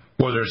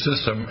or their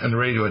system and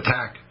ready to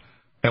attack.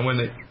 And when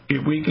they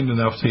get weakened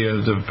enough,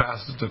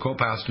 the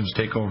copasgens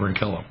take over and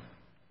kill them.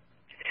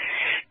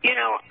 You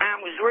know, I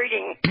was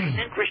reading an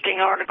interesting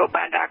article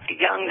by Dr.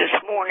 Young this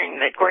morning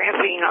that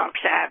graphene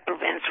oxide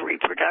prevents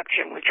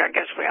reproduction, which I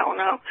guess we all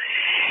know.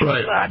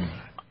 Right. But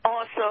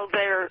also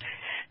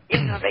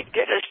they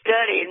did a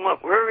study, and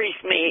what worries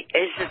me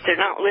is that they're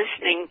not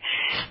listening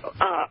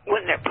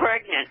when they're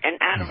pregnant.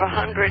 And out of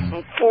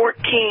 114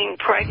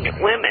 pregnant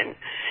women,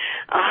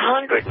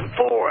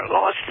 104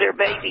 lost their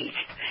babies.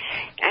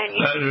 And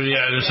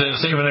it's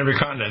the same in every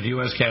continent,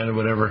 U.S., Canada,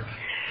 whatever.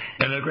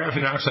 And the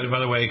graphene oxide, by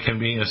the way, can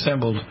be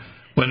assembled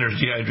when there's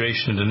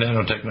dehydration into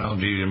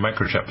nanotechnology and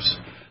microchips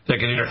that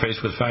can interface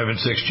with 5 and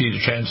 6G to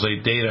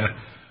translate data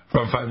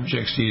from 5 and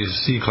 6G to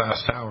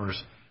C-class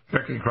towers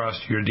directly across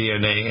to your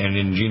DNA and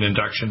in gene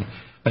induction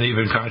and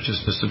even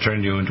consciousness to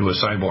turn you into a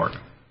cyborg.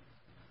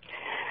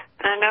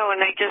 I know,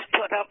 and they just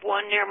put up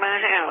one near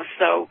my house,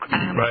 so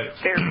I'm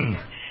very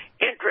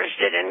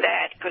interested in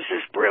that because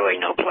there's really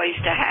no place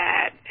to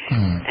hide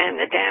and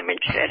the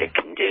damage that it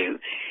can do.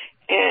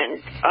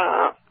 And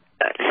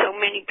so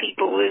many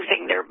people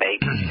losing their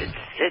babies.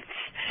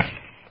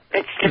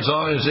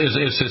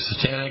 It's a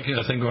satanic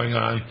thing going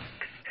on.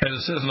 As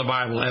it says in the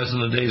Bible, as in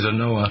the days of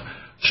Noah,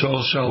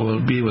 so shall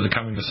it be with the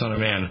coming of the Son of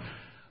Man.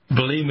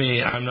 Believe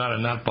me, I'm not a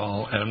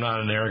nutball, and I'm not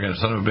an arrogant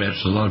son of a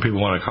bitch. A lot of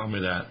people want to call me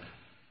that.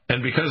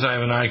 And because I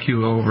have an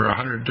IQ over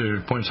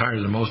 100 points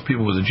higher than most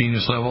people with a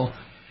genius level,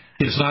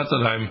 it's not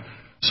that I'm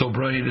so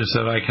brilliant, it's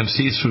that I can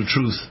see through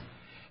truth.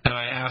 And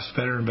I ask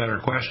better and better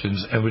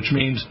questions, and which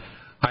means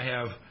I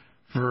have,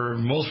 for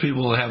most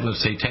people that have,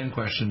 let's say, 10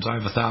 questions, I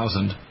have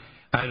 1,000.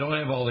 I don't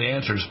have all the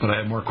answers, but I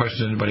have more questions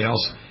than anybody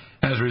else.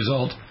 As a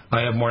result,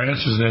 I have more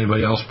answers than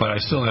anybody else, but I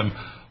still am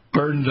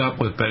burdened up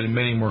with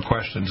many more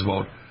questions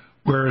about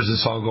where is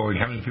this all going,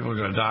 how many people are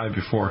going to die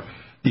before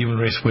the human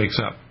race wakes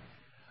up.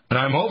 And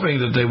I'm hoping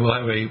that they will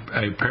have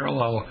a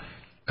parallel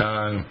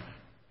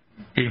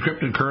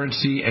encrypted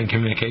currency and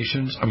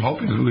communications. I'm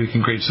hoping that we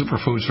can create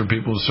superfoods for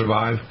people to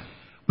survive.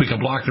 We can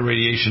block the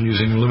radiation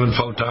using lumen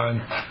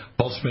photon,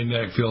 pulse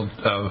magnetic field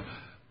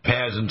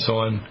pads and so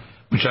on,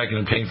 which I can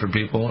obtain for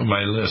people in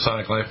my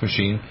Sonic Life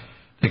machine.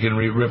 They can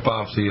rip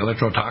off the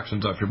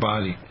electrotoxins off your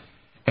body.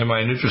 And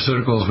my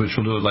nutraceuticals, which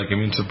will do it like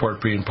immune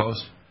support pre and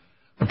post.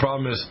 The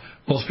problem is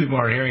most people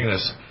aren't hearing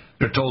this.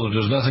 They're told that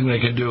there's nothing they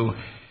can do.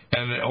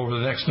 And over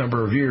the next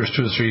number of years,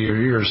 2 to 3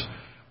 years,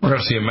 we're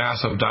going to see a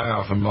massive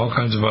die-off and all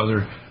kinds of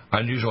other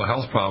unusual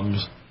health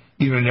problems,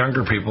 even in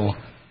younger people.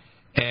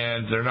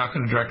 And they're not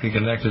going to directly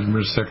connect it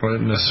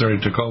necessarily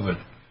to COVID.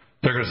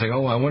 They're going to think,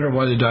 oh, I wonder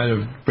why they died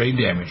of brain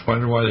damage.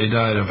 Wonder why they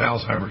died of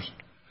Alzheimer's.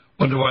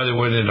 Wonder why they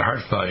went into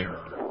heart failure.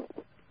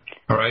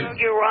 All right? No,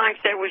 you're right.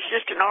 There was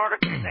just an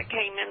article that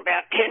came in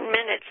about 10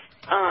 minutes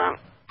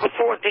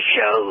before the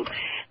show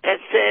that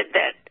said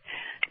that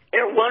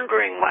they're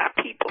wondering why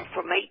people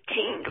from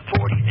 18 to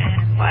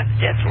 49, why the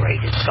death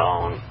rate has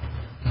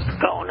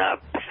gone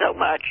up so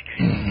much,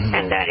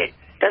 and that it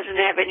doesn't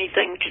have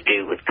anything to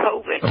do with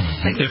COVID.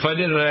 If I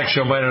did an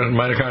actual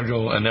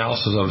mitochondrial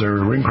analysis of their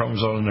ring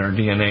chromosome and their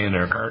DNA in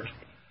their heart,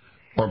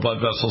 or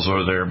blood vessels,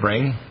 or their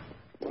brain,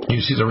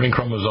 you see the ring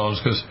chromosomes,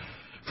 because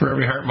for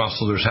every heart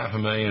muscle, there's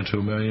 500,000 to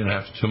 1 million,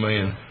 2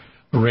 million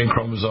ring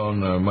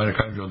chromosome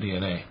mitochondrial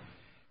DNA.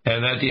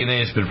 And that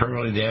DNA has been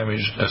permanently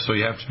damaged, so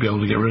you have to be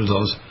able to get rid of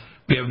those.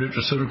 We have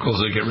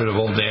nutraceuticals that get rid of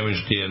old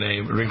damaged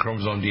DNA, ring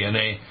chromosome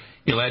DNA,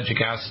 ellagic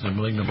acid, and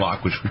malignant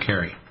block, which we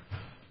carry.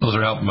 Those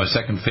are helping my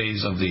second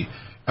phase of the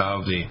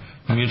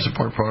immune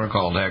support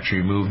protocol to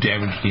actually remove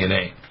damaged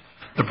DNA.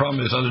 The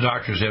problem is other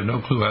doctors have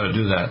no clue how to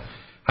do that,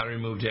 how to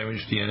remove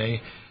damaged DNA.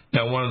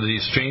 Now, one of the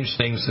strange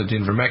things that the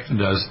ivermectin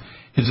does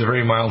is a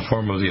very mild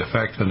form of the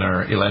effect on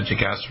our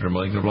ellagic acid or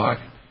malignant block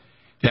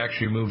to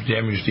actually remove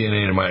damaged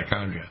DNA in the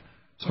mitochondria.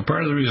 So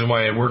part of the reason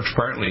why it works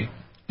partly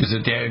is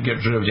it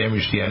gets rid of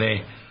damaged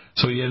DNA.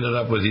 So you ended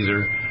up with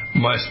either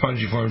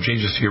spongiform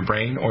changes to your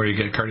brain or you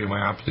get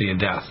cardiomyopathy and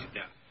death.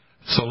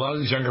 So a lot of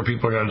these younger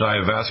people are going to die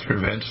of vascular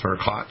events or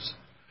clots,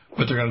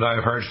 but they're going to die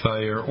of heart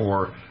failure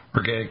or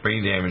organic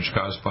brain damage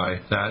caused by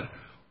that,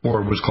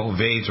 or what's called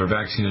VAIDS or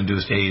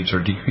vaccine-induced AIDS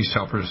or decreased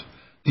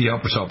the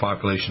helper cell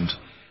populations.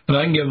 And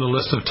I can give them a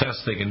list of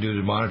tests they can do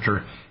to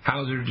monitor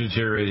how they're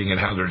deteriorating and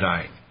how they're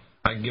dying.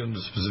 I can give them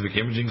the specific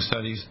imaging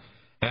studies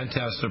and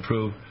tests to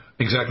prove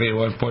exactly at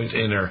what point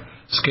in their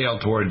scale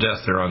toward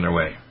death they're on their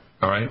way.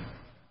 All right?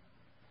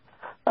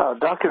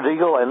 Dr.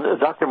 Deagle and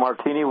Dr.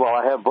 Martini, while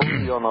I have both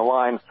of you on the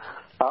line,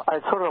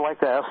 I'd sort of like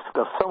to ask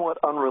a somewhat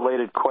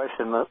unrelated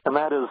question, and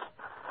that is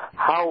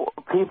how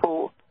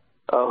people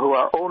who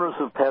are owners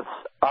of pets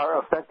are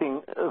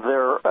affecting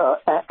their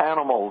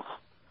animals.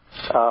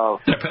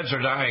 Their pets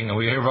are dying.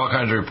 We hear all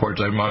kinds of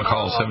reports. I'm on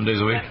call 7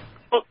 days a week.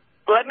 Well,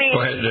 let me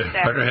go ahead.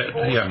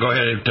 Yeah, go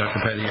ahead, Dr.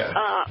 Petty.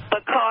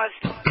 Because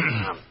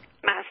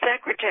my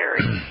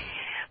secretary,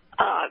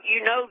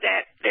 you know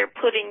that they're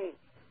putting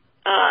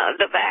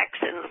the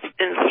vaccines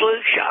in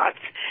flu shots,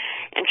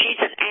 and she's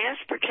an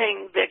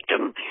aspartame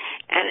victim,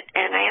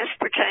 and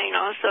aspartame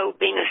also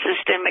being a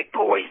systemic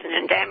poison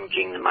and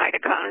damaging the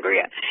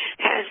mitochondria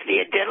has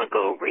the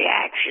identical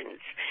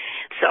reactions.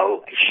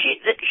 So she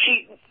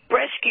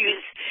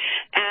rescues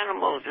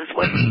animals is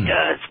what she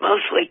does,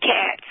 mostly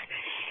cats.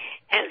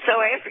 And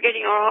so after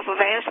getting her off of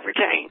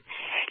aspartame,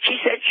 she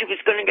said she was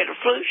going to get a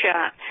flu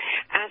shot.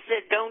 I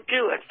said, don't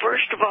do it.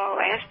 First of all,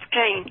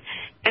 aspartame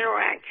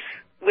interacts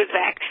with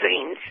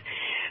vaccines.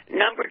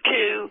 Number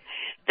two,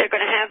 they're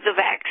going to have the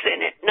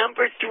vaccine.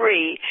 Number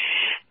three,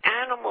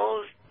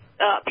 animals,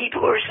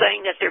 people are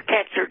saying that their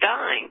pets are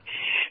dying.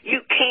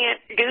 You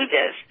can't do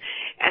this.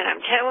 And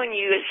I'm telling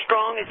you as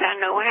strong as I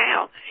know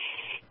how.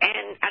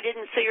 And I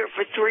didn't see her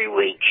for 3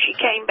 weeks. She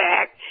came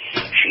back.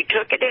 She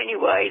took it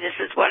anyway. This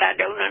is what I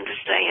don't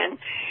understand.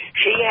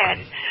 She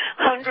had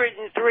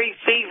 103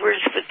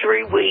 fevers for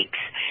 3 weeks.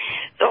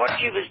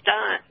 Thought she was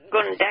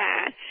going to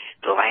die.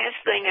 The last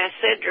thing I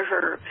said to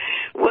her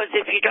was,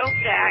 if you don't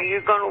die,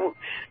 you're going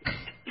to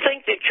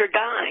think that you're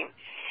dying.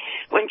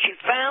 When she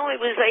finally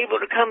was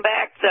able to come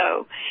back,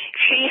 though,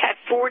 she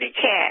had 40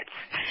 cats.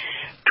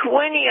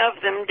 20 of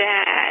them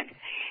died,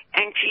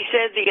 and she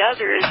said the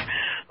others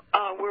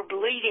were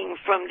bleeding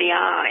from the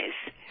eyes.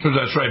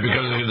 That's right,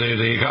 because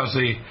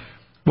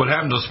what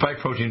happens to spike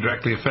protein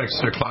directly affects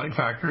their clotting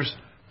factors,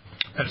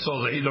 and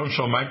so they don't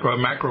show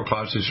macro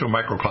clots, they show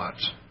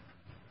microclots.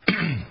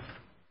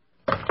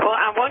 Well,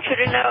 I want you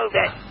to know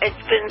that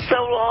it's been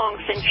so long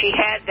since she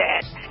had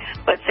that,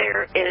 but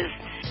there is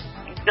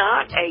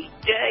not a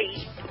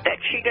day that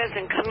she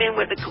doesn't come in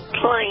with a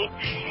complaint.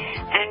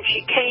 And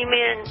she came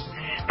in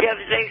the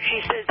other day,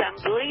 she says, I'm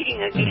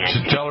bleeding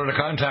again. Tell her to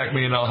contact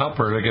me and I'll help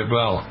her to get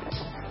well.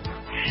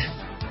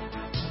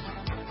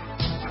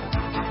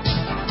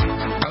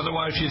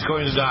 Otherwise, she's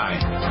going to die.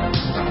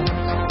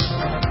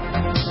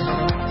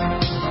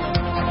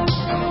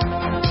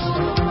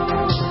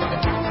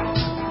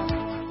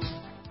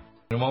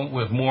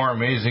 With more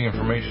amazing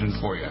information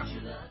for you.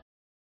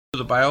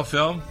 The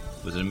biofilm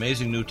with an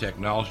amazing new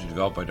technology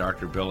developed by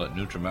Dr. Bill at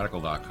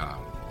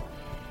NutriMedical.com.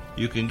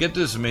 You can get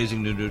this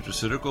amazing new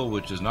nutraceutical,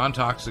 which is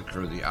non-toxic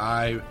for the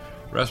eye,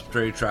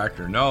 respiratory tract,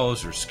 or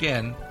nose, or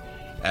skin,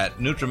 at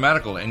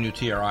NutriMedical,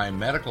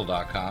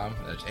 NutriMedical.com.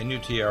 That's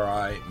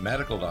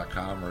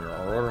NutriMedical.com, or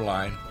our order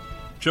line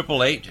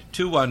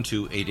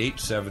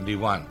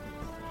 888-212-8871.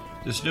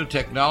 This new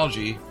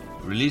technology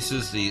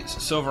releases the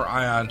silver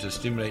ion to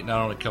stimulate not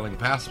only killing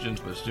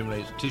pathogens, but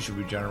stimulates tissue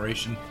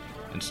regeneration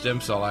and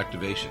stem cell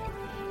activation.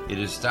 It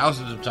is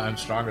thousands of times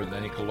stronger than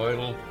any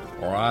colloidal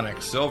or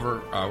onyx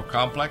silver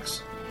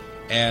complex,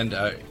 and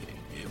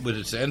with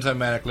its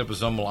enzymatic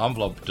liposomal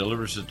envelope,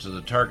 delivers it to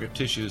the target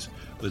tissues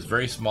with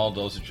very small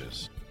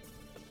dosages.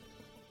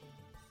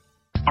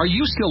 Are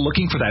you still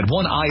looking for that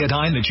one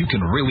iodine that you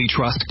can really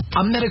trust?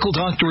 A medical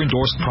doctor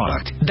endorsed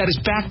product that is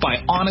backed by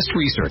honest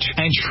research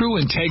and true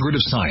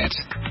integrative science?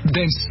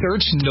 Then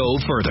search no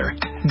further.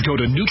 Go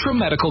to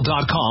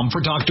NutriMedical.com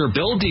for Dr.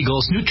 Bill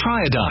Deagle's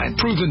Nutriodine,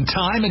 proven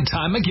time and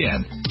time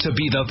again to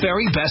be the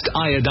very best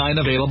iodine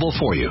available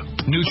for you.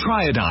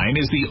 Nutriodine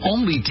is the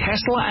only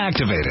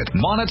Tesla-activated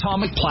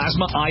monatomic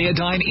plasma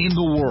iodine in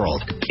the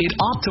world. It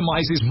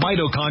optimizes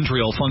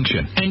mitochondrial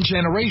function and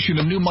generation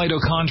of new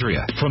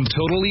mitochondria, from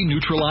totally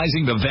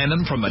neutralizing the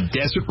venom from a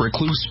desert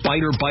recluse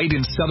spider bite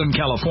in Southern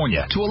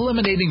California to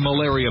eliminating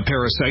malaria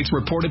parasites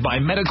reported by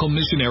medical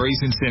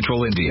missionaries in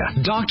Central India.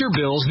 Dr.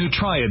 Bill's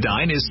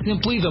Nutriodine is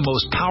simply the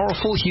most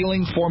powerful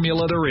healing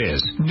formula there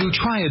is.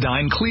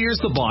 Nutriodine clears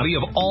the body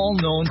of all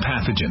known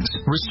pathogens,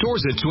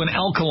 restores it to an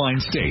alkaline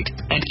state,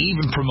 and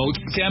even promotes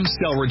stem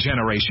cell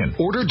regeneration.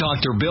 Order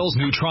Dr. Bill's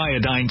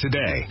Nutriodine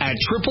today at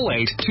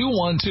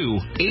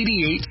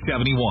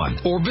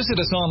 888-212-8871 or visit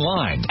us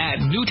online at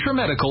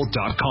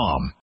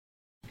NutriMedical.com.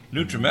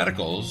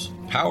 NutriMedical's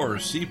Power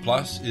C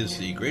Plus is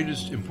the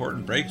greatest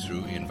important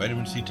breakthrough in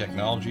vitamin C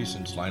technology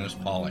since Linus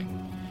Pauling.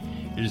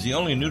 It is the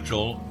only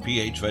neutral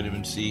pH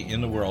vitamin C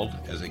in the world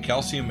as a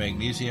calcium,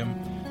 magnesium,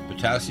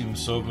 potassium,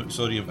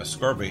 sodium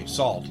ascorbate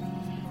salt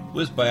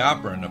with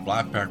bioperin, a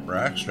black pepper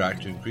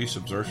extract, to increase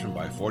absorption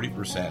by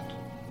 40%.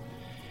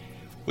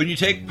 When you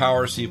take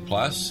Power C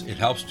Plus, it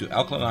helps to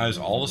alkalinize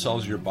all the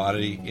cells of your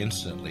body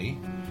instantly,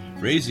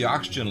 raise the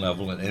oxygen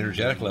level and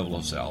energetic level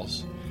of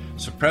cells,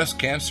 suppress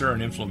cancer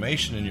and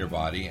inflammation in your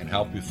body, and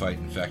help you fight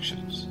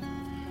infections.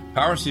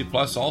 Power C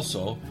Plus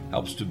also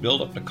helps to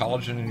build up the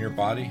collagen in your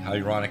body,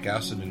 hyaluronic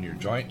acid in your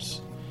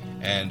joints,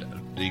 and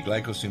the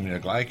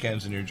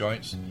glycosaminoglycans in your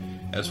joints,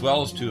 as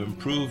well as to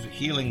improve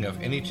healing of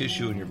any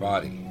tissue in your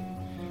body.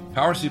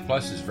 Power C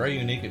Plus is very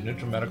unique at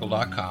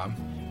NutriMedical.com.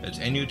 It's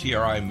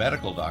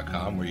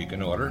NutriMedical.com where you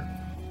can order,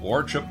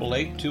 or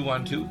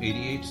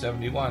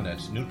 888-212-8871.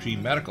 That's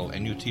NutriMedical,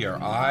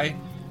 N-U-T-R-I,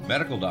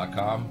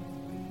 medical.com.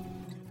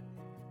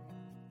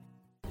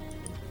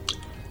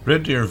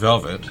 Red Deer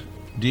Velvet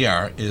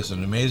DR is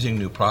an amazing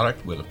new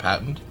product with a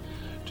patent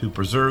to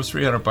preserve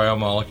 300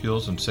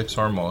 biomolecules and 6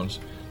 hormones,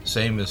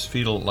 same as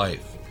fetal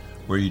life,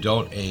 where you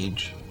don't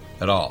age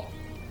at all.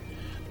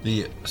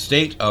 The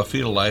state of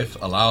fetal life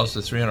allows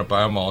the 300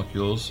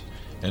 biomolecules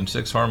and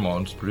 6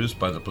 hormones produced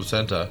by the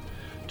placenta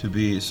to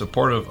be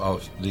supportive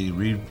of the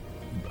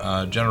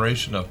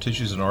regeneration of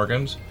tissues and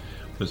organs,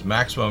 with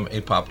maximum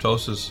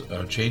apoptosis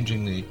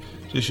changing the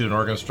tissue and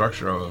organ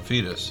structure of a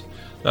fetus.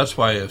 That's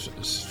why if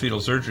fetal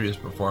surgery is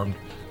performed,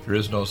 there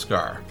is no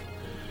scar.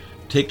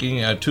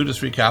 Taking 2 to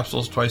 3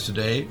 capsules twice a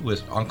day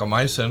with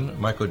oncomycin,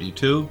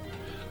 myco-D2,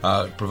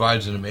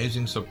 provides an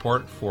amazing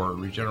support for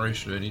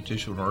regeneration of any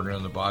tissue and organ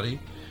in the body,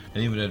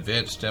 and even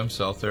advanced stem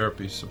cell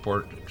therapy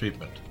support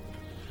treatment.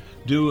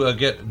 Do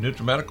get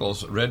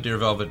NutriMedical's Red Deer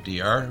Velvet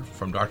DR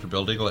from Dr.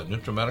 Bill Deagle at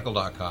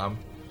NutriMedical.com,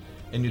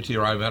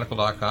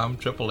 NutriMedical.com,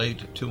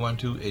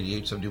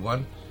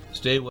 888-212-8871.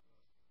 Stay with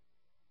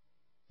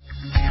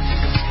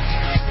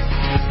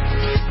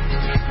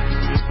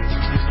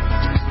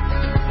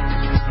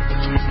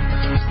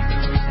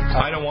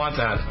I don't want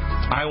that.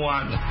 I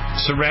want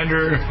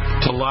surrender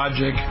to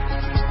logic,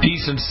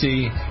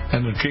 decency,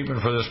 and the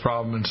treatment for this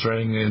problem and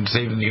saving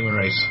the human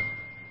race.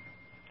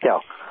 Yeah.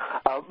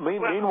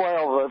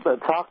 Meanwhile, the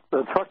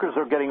truckers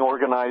are getting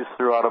organized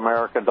throughout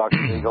America, Dr.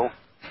 Deagle.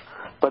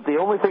 But the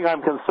only thing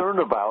I'm concerned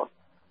about,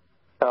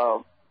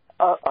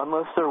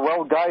 unless they're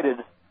well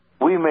guided,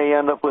 we may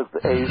end up with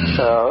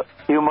a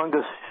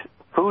humongous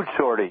food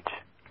shortage.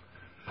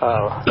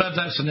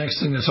 That's the next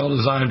thing that's all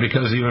designed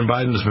because even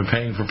Biden's been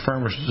paying for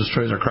farmers to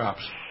destroy their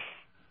crops.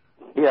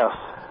 Yes.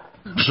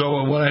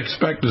 So what I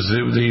expect is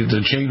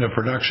the chain of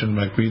production,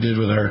 like we did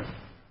with our,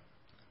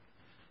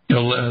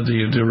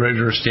 the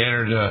regular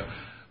standard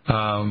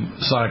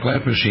sonic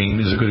lamp machine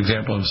is a good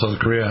example in South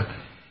Korea,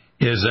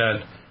 is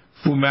that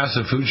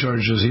massive food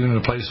shortages, even in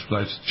a place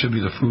that should be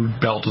the food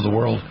belt of the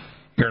world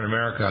here in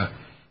America,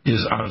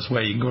 is on its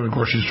way. You can go to the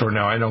grocery store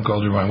now. I don't go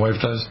there. My wife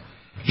does.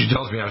 She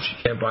tells me how she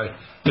can't buy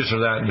this or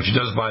that, and if she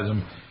does buy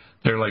them,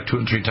 they're like 2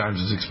 and 3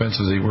 times as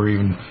expensive as they were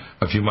even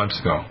a few months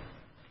ago.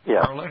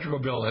 Yeah. Our electrical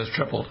bill has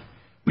tripled.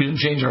 We didn't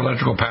change our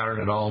electrical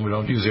pattern at all, and we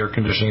don't use air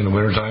conditioning in the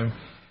wintertime.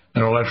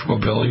 And our electrical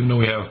bill, even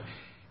though we have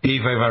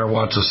 8,500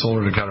 watts of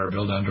solar to cut our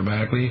bill down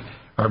dramatically,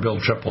 our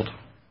bill tripled.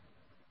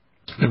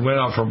 It went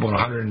up from about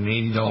 $180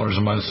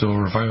 a month to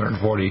over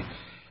 $540.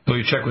 And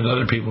we check with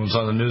other people, it's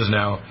on the news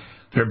now,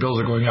 their bills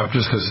are going up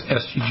just because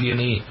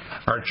SDG&E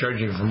are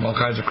charging from all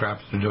kinds of crap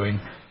that they're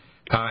doing.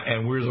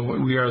 And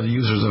we are the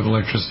users of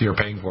electricity are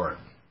paying for it.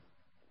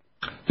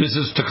 This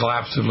is to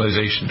collapse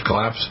civilization, to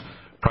collapse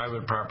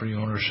private property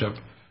ownership,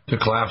 to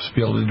collapse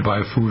the ability to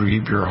buy food or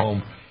keep your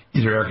home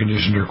either air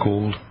conditioned or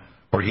cooled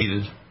or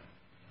heated.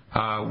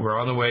 We're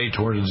on the way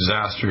toward a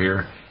disaster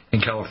here.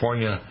 In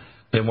California,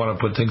 they want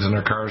to put things in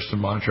their cars to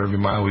monitor every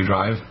mile we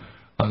drive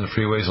on the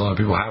freeways. A lot of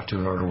people have to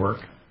in order to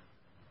work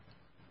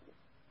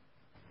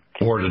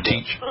or to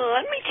teach.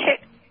 Let me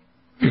check.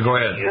 You go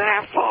ahead.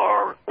 How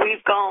far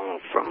we've gone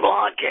from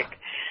logic.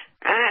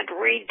 I had to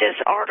read this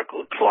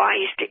article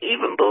twice to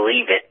even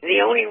believe it.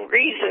 The only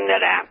reason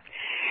that I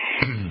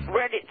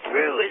read it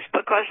through is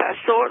because I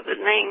saw the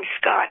name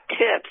Scott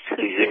Tips,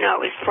 who you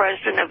know is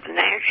president of the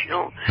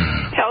National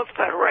Health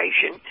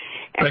Federation.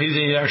 But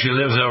he actually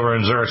lives over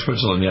in Zurich,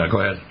 Switzerland. Yeah, go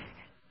ahead.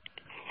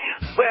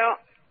 Well,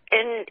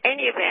 in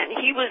any event,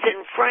 he was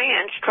in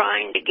France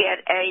trying to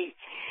get a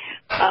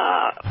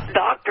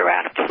doctor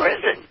out of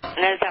prison.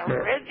 And as I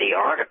read the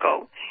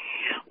article,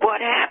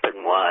 what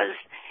happened was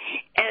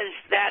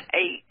that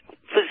a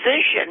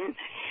physician,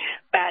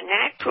 by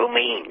natural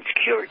means,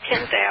 cured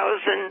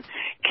 10,000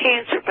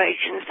 cancer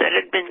patients that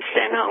had been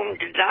sent home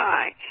to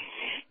die.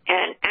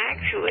 And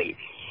actually,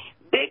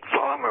 Big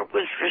Pharma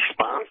was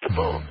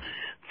responsible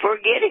for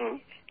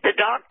getting the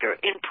doctor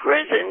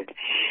imprisoned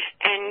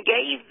and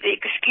gave the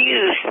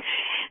excuse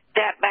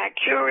that by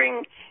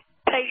curing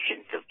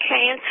patients of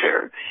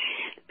cancer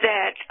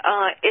that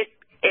it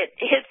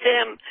hit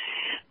them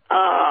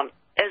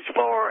as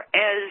far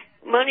as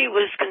money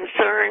was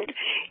concerned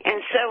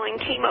in selling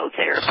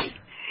chemotherapy.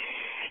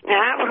 Now,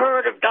 I've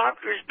heard of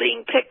doctors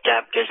being picked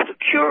up just for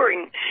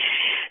curing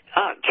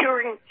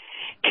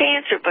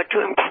cancer, but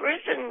to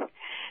imprison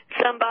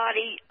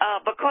somebody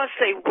because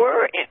they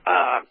were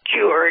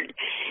cured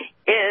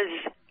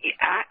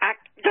I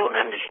don't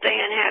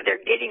understand how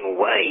they're getting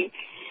away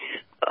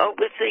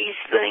with these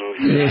things.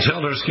 It's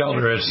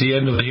helter-skelter. It's the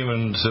end of the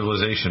human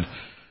civilization.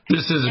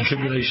 This is a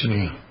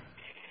tribulation.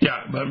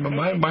 Yeah, but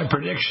my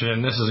prediction,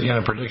 and this is again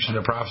a prediction,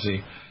 a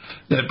prophecy,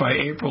 that by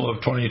April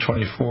of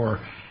 2024,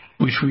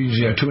 which we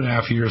usually have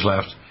 2.5 years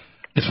left,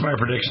 it's my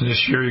prediction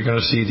this year you're going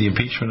to see the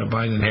impeachment of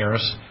Biden and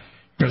Harris.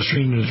 You're going to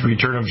see the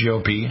return of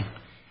GOP.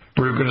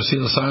 We're going to see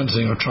the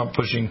silencing of Trump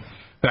pushing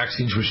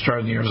vaccines, which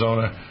started in the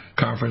Arizona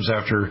conference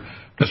after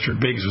Mr.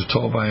 Biggs was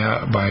told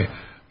by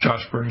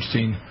Josh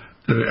Bernstein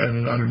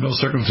that under no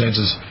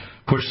circumstances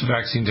push the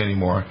vaccines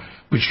anymore,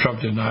 which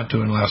Trump did not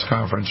do in the last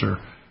conference,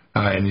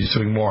 and he's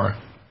doing more.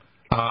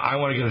 I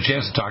want to get a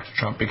chance to talk to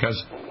Trump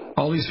because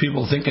all these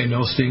people think they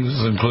know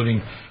things,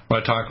 including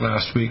what I talked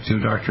last week to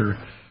Dr.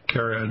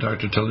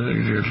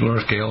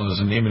 Dolores Gale, as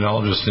an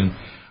immunologist in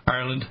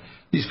Ireland.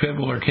 These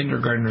people are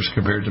kindergartners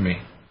compared to me.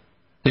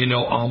 They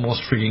know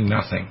almost freaking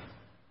nothing.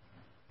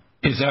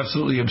 It's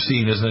absolutely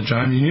obscene, isn't it,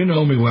 John? You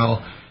know me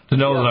well to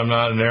know that I'm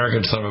not an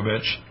arrogant son of a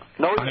bitch.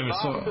 No, you're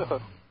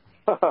not.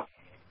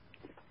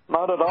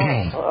 Not at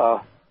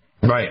all.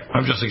 Right.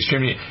 I'm just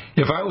extremely...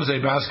 If I was a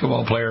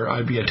basketball player,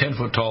 I'd be a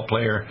 10-foot-tall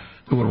player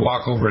who would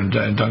walk over and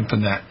dunk the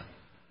net.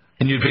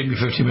 And you'd pay me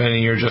 $50 million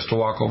a year just to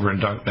walk over and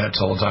dunk nets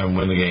all the time and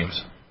win the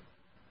games.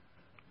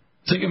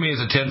 Think of me as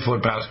a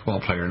 10-foot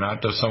basketball player,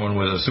 not just someone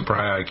with a super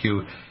high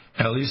IQ,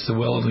 at least the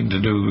willing to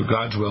do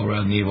God's will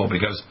rather than evil,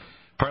 because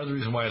part of the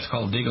reason why it's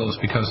called Deagle is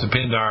because the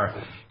Pindar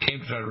came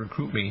to try to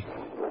recruit me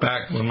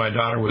back when my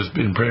daughter was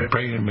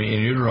pregnant me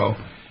in utero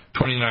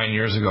 29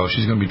 years ago.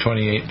 She's going to be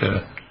 28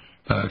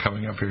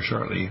 coming up here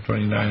shortly,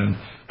 29, and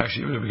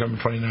actually it will become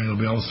 29, it'll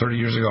be almost 30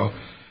 years ago.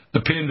 The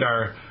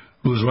Pindar,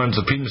 who runs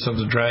the penis of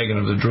the dragon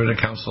of the Druidic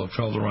Council of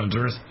 12 that runs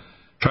Earth,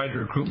 tried to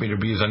recruit me to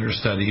be his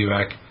understudy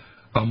back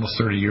almost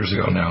 30 years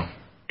ago now.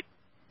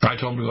 I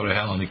told him to go to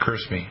hell, and he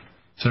cursed me.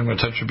 He said, I'm going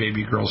to touch your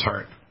baby girl's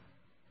heart.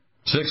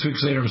 6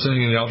 weeks later, I'm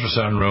sitting in the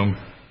ultrasound room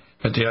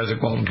at the Isaac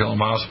Walton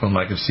Killam Hospital, and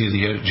I could see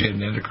she had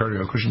an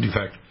endocardial cushion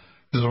defect.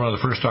 This is one of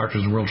the first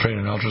doctors in the world trained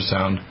in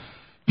ultrasound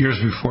years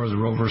before the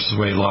Roe versus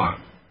Wade law.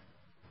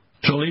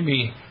 So believe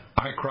me,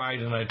 I cried,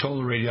 and I told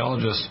the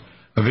radiologist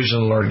a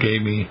vision the Lord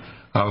gave me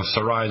of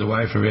Sarai, the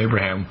wife of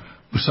Abraham,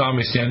 who saw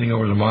me standing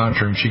over the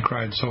monitor, and she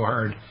cried so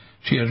hard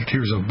she had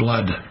tears of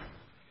blood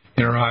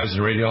in her eyes.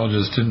 The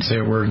radiologist didn't say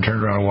a word and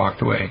turned around and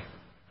walked away.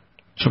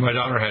 So my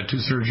daughter had 2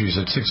 surgeries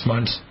at 6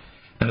 months,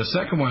 and the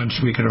second one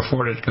we could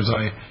afford it because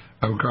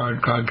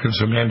God could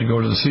command to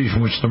go to the city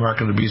from which the mark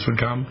of the beast would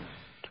come.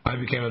 I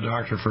became a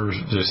doctor for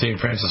the St.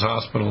 Francis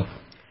Hospital,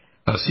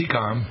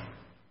 CCOM,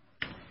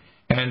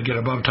 and get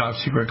above top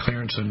secret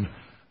clearance on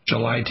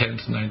July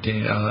 10th,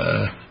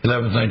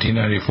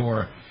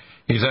 1994,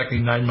 exactly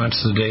 9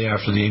 months to the day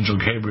after the angel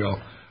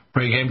Gabriel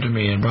came to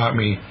me and brought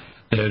me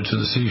to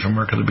the city from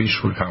Mark of the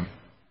Beast would come.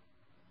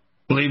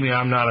 Believe me,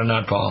 I'm not a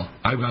nutball.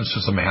 I've gone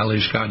through some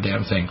hellish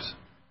goddamn things.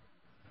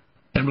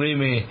 And believe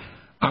me,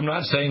 I'm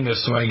not saying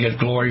this so I get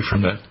glory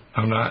from it.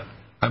 I'm not.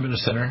 I've been a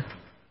sinner.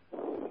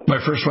 My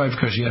first wife,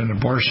 because she had an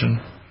abortion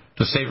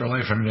to save her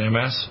life from an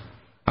MS,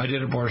 I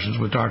did abortions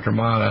with Dr.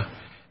 Mata,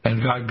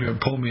 and God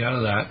pulled me out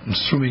of that and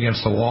threw me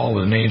against the wall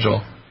with an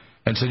angel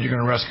and said, you're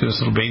going to rescue this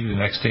little baby the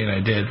next day, and I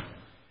did.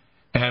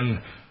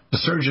 And the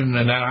surgeon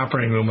in that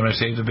operating room, when I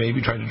saved the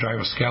baby, tried to drive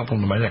a scalpel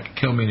into my neck and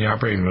kill me in the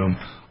operating room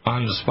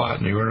on the spot,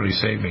 and he literally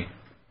saved me.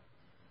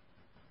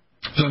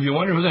 So if you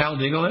wonder who the hell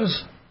Deagle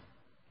is,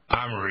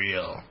 I'm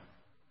real.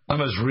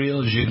 I'm as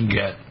real as you can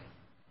get.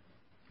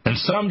 And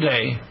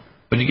someday,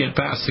 when you get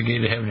past the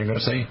gate of heaven, you're going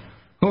to say,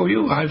 who are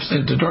you? I've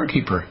said the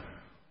doorkeeper.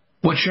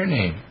 What's your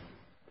name?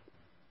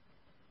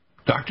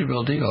 Dr.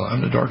 Bill Deagle.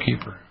 I'm the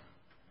doorkeeper.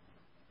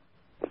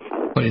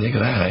 What do you think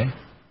of that, eh?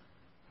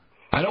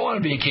 I don't want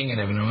to be a king in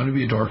heaven. I want to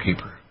be a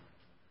doorkeeper.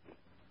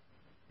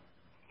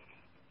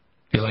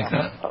 You like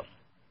that?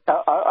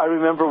 I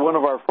remember one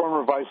of our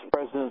former vice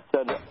presidents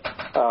said,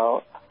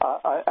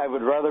 I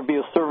would rather be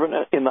a servant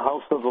in the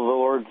house of the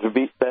Lord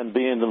than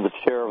be in the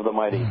chair of the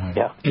mighty.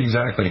 Yeah.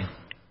 Exactly.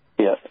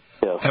 Yeah.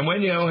 Yeah. And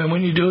when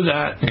you do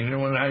that,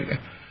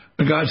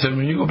 when God said,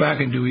 when you go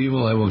back and do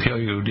evil, I will kill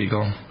you,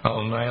 Deagle.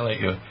 I'll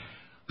annihilate you.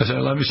 I said, I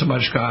love you so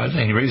much, God.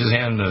 And he raised his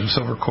hand, and the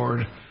silver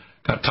cord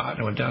got taut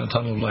and went down a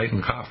tunnel of light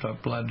and coughed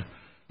up blood. And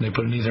they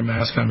put an ether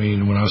mask on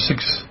me when I was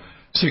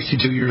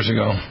 62 years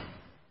ago.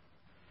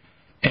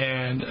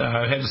 And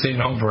I had to stay in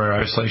home for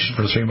isolation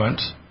for 3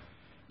 months.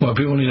 What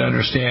people need to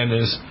understand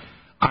is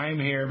I'm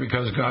here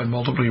because God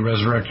multiply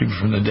resurrected me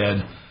from the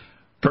dead.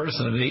 First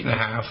at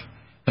 8.5,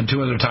 and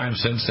 2 other times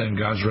since then,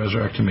 God's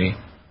resurrected me.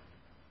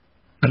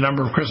 A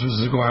number of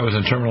Christmases ago, I was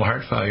in terminal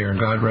heart failure, and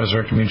God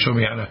resurrected me and showed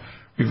me how to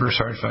reverse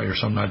heart failure,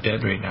 so I'm not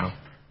dead right now.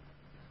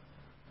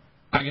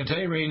 I can tell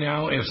you right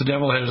now, if the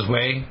devil had his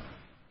way,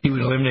 he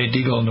would eliminate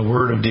Deagle and the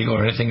word of Deagle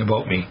or anything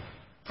about me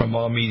from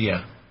all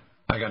media.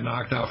 I got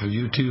knocked off of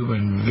YouTube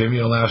and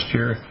Vimeo last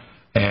year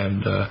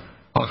and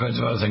all kinds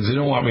of other things. They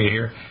don't want me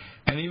here.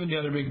 And even the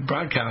other big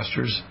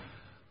broadcasters,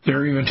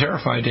 they're even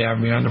terrified to have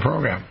me on the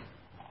program.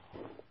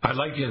 I'd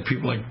like to get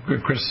people like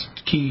Chris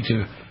Key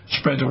to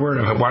spread the word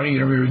of it. Why don't you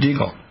interview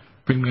Deagle?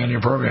 Bring me on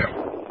your program.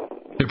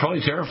 They're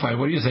probably terrified.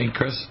 What do you think,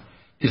 Chris?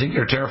 Do you think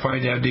they're terrified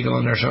to have Deagle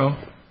on their show?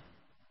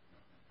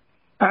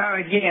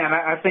 Again,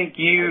 I think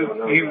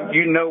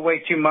you know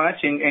way too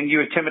much, and you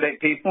intimidate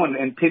people,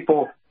 and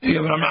people.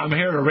 Yeah, but I'm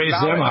here to raise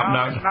them up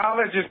now.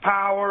 Knowledge is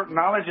power.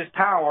 Knowledge is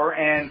power,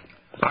 and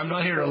I'm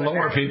not here to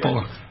lower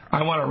people.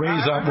 I want to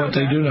raise up what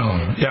they do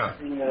know. Yeah.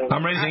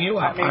 I'm raising you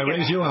up. I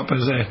raise you up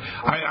as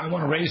I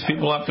want to raise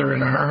people up there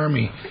in our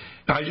army.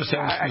 I just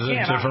have a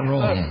different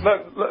role.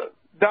 Look,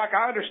 Doc,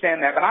 I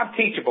understand that, but I'm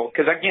teachable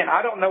because, again,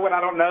 I don't know what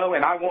I don't know,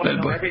 and I want to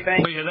know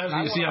everything. Well,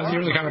 yeah,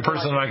 you're the kind of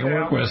person that I can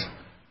work with.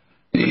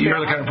 You're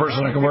the kind of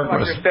person I can work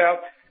with.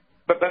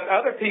 But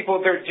other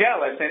people, they're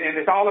jealous, and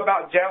it's all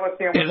about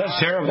jealousy. Yeah, that's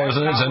terrible,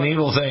 isn't it? It's an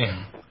evil thing.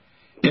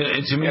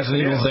 To me, it's an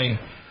evil thing.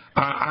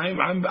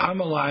 I'm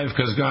alive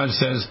because God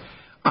says,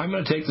 I'm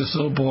going to take this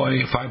little boy,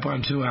 5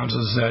 pounds 2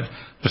 ounces, that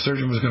the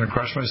surgeon was going to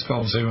crush my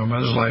skull and save my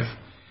mother's life.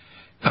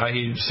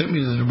 He sent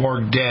me to the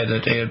morgue dead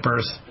that day at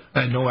birth.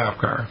 I had no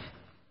APGAR.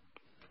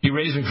 He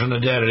raised me from the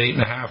dead at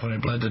 8.5 when I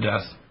bled to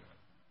death.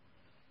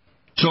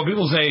 So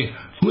people say,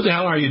 who the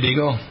hell are you,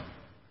 Deagle?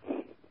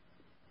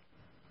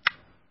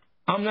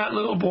 I'm that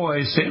little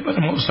boy saved by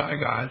the Most High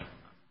God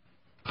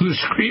who's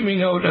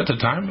screaming out at the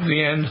time of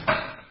the end,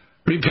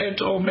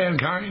 repent, O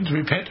mankind,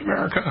 repent,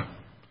 America.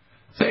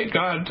 Thank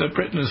God that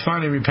Britain has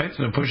finally repented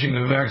of pushing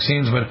the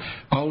vaccines, but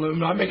I'm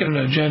not making an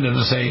agenda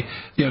to say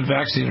the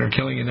unvaccinated are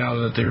killing you now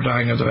that they're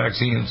dying of the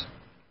vaccines.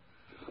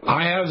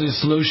 I have the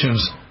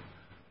solutions.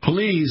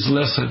 Please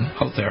listen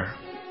out there.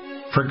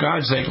 For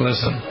God's sake,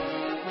 listen.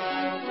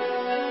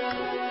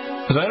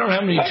 Because I don't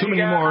have too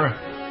many more.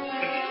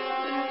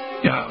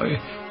 Yeah,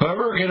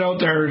 whoever get out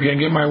there and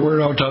get my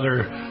word out to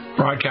other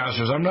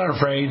broadcasters, I'm not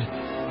afraid.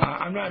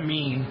 I'm not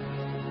mean,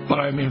 but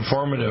I'm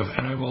informative,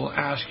 and I will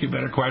ask you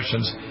better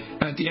questions.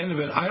 And at the end of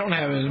it, I don't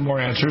have any more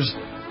answers.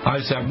 I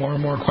just have more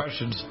and more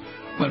questions.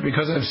 But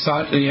because I've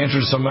sought the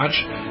answers so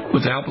much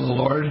with the help of the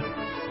Lord,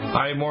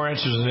 I have more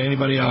answers than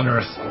anybody on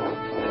earth.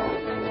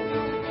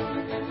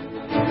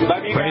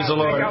 Love you Praise guys. the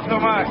Lord. Thank you so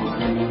much.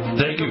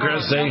 Thank you,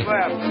 Chris.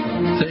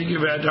 Thank you,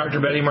 Dr.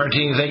 Betty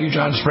Martini. Thank you,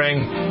 John Spring.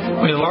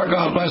 May the Lord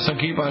God bless and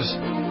keep us.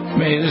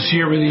 May this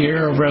year be the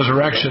year of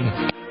resurrection,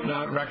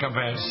 not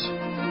recompense.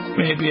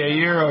 May it be a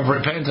year of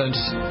repentance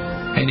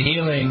and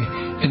healing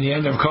in the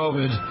end of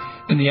COVID,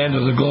 in the end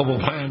of the global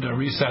plan to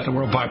reset the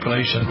world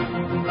population.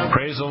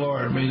 Praise the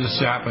Lord. May this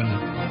happen.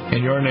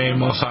 In your name,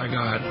 Most High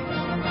God.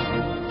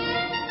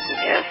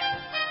 Yes.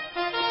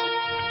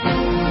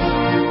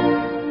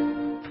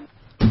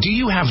 Do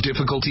you have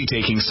difficulty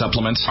taking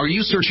supplements? Are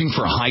you searching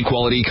for a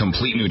high-quality,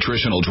 complete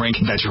nutritional drink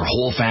that your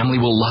whole family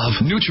will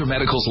love?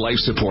 NutriMedical's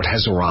Life Support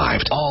has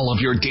arrived. All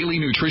of your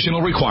daily nutritional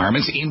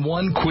requirements in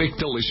one quick,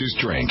 delicious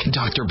drink.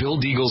 Dr. Bill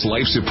Deagle's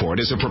Life Support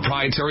is a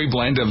proprietary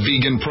blend of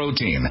vegan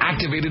protein,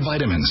 activated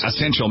vitamins,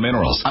 essential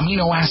minerals,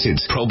 amino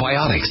acids,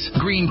 probiotics,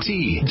 green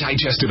tea,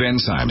 digestive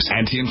enzymes,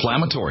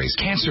 anti-inflammatories,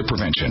 cancer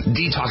prevention,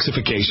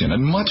 detoxification,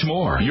 and much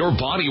more. Your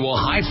body will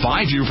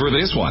high-five you for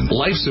this one.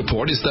 Life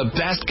Support is the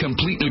best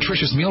complete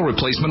nutritious meal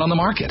replacement on the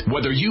market.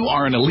 Whether you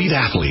are an elite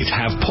athlete,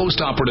 have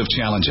post-operative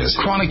challenges,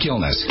 chronic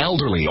illness,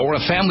 elderly, or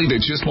a family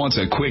that just wants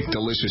a quick,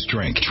 delicious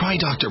drink, try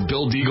Dr.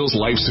 Bill Deagle's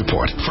Life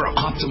Support for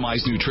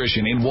optimized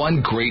nutrition in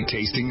one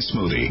great-tasting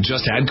smoothie.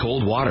 Just add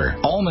cold water,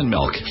 almond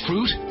milk,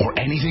 fruit, or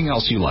anything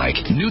else you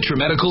like.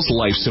 NutriMedical's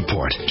Life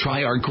Support.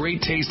 Try our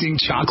great-tasting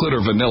chocolate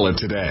or vanilla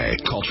today.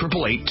 Call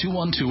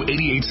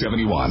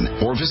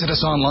 888-212-8871 or visit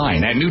us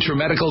online at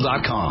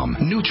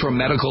NutriMedical.com.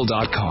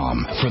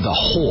 NutriMedical.com for the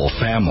whole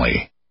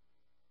family.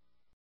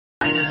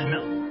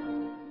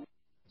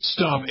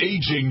 Stop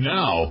aging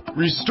now.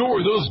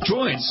 Restore those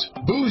joints.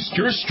 Boost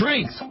your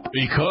strength.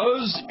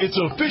 Because it's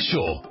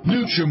official.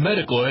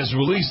 NutriMedical has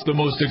released the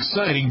most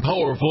exciting,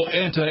 powerful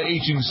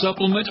anti-aging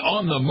supplement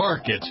on the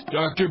market.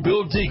 Dr.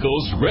 Bill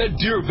Deagle's Red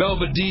Deer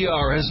Velvet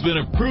DR has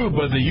been approved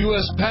by the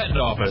U.S. Patent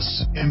Office.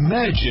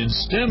 Imagine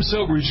stem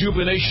cell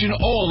rejuvenation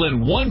all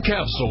in one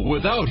capsule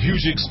without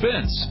huge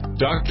expense.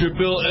 Dr.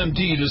 Bill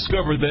MD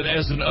discovered that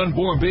as an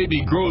unborn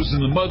baby grows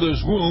in the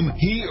mother's womb,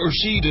 he or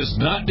she does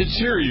not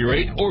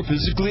deteriorate or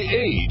physically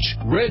age.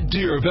 Red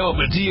Deer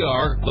Velvet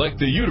DR, like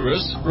the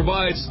uterus,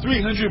 provides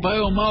 300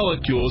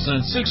 biomolecules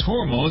and 6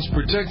 hormones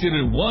protected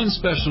in one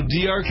special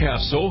DR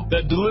capsule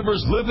that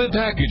delivers lipid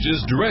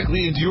packages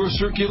directly into your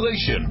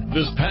circulation.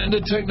 This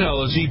patented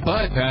technology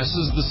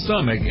bypasses the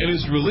stomach and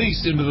is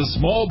released into the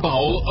small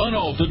bowel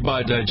unaltered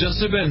by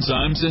digestive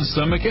enzymes and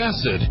stomach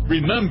acid.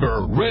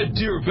 Remember, Red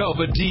Deer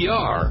Velvet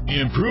DR.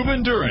 Improve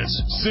endurance,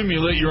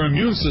 stimulate your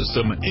immune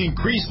system,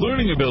 increase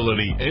learning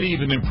ability, and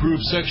even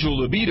improve sexual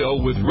libido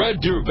with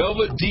Red Deer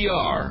Velvet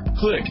DR.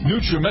 Click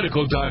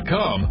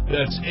NutriMedical.com.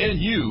 That's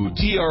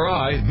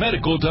NUTRI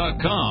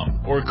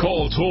Medical.com. Or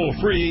call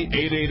toll-free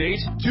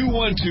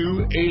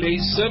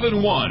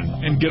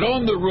 888-212-8871 and get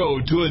on the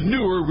road to a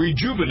newer,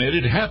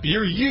 rejuvenated,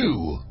 happier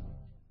you.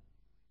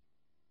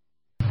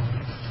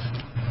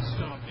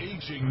 Stop aging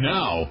Aging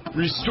now.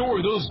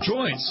 Restore those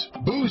joints.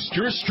 Boost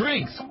your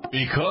strength.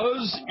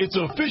 Because it's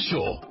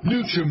official.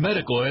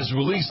 NutriMedical has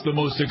released the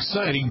most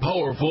exciting,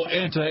 powerful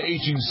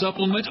anti-aging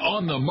supplement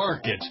on the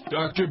market.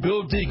 Dr.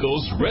 Bill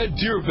Deagle's Red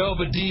Deer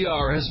Velvet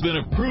DR has been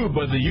approved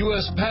by the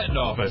U.S. Patent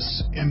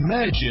Office.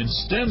 Imagine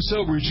stem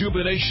cell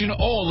rejuvenation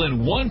all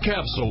in one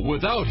capsule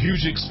without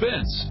huge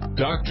expense.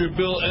 Dr.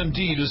 Bill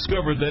MD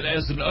discovered that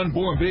as an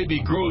unborn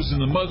baby grows in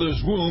the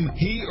mother's womb,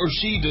 he or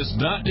she does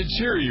not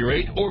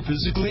deteriorate or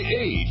physically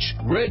age.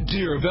 Red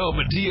Deer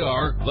Velvet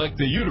DR, like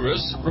the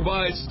uterus,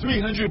 provides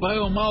 300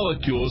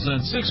 biomolecules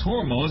and 6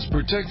 hormones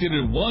protected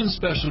in one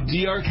special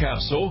DR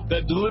capsule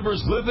that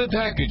delivers lipid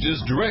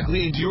packages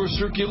directly into your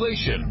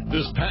circulation.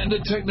 This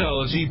patented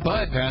technology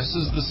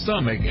bypasses the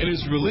stomach and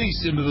is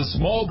released into the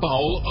small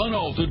bowel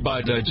unaltered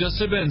by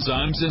digestive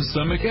enzymes and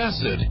stomach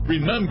acid.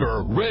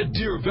 Remember, Red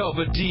Deer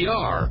Velvet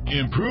DR.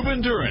 Improve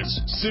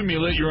endurance,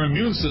 stimulate your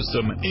immune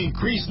system,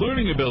 increase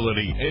learning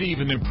ability, and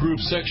even improve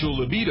sexual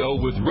libido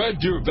with Red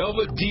Deer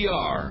Velvet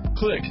DR.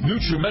 Click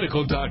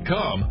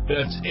NutriMedical.com,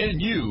 that's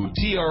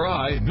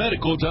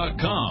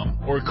NutriMedical.com,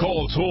 or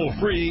call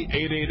toll-free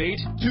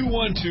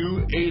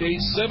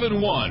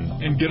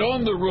 888-212-8871 and get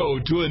on the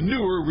road to a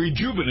newer,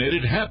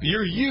 rejuvenated,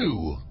 happier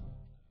you.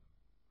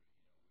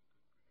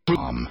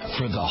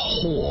 For the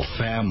whole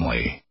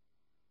family.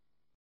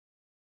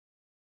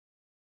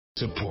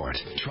 Support.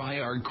 Try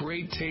our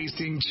great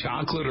tasting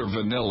chocolate or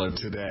vanilla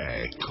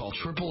today. Call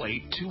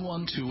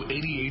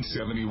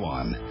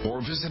 888-212-8871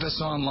 or visit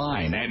us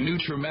online at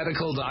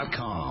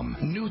NutriMedical.com.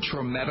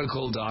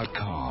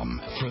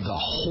 NutriMedical.com for the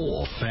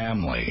whole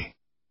family.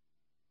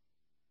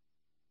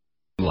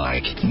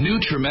 Like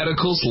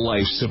NutriMedical's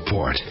Life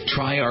Support.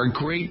 Try our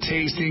great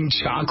tasting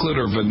chocolate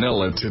or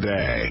vanilla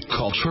today.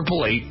 Call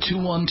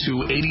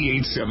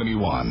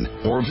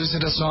 888-212-8871 or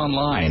visit us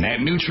online at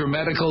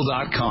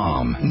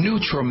NutriMedical.com.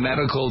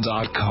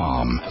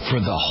 NutriMedical.com for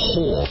the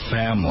whole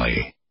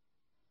family.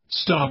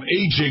 Stop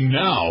aging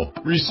now.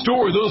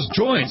 Restore those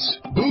joints.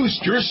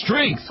 Boost your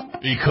strength.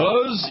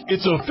 Because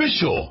it's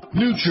official.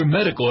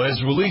 NutriMedical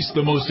has released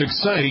the most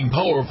exciting,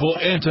 powerful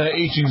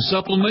anti-aging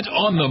supplement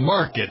on the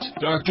market.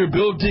 Dr.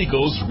 Bill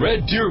Deagle's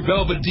Red Deer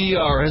Velvet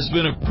DR has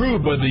been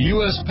approved by the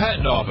U.S.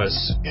 Patent Office.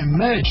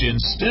 Imagine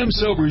stem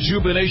cell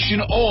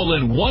rejuvenation all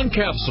in one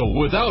capsule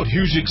without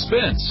huge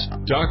expense.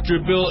 Dr.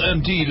 Bill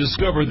MD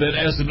discovered that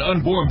as an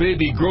unborn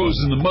baby grows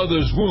in the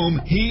mother's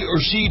womb, he or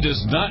she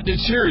does not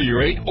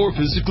deteriorate or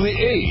physically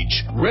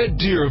age. Red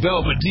Deer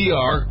Velvet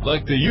DR,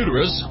 like the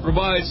uterus,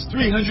 provides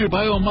 300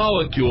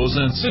 biomolecules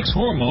and 6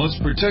 hormones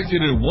protected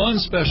in one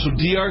special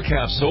DR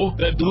capsule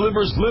that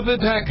delivers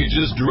lipid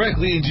packages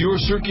directly into your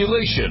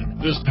circulation.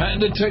 This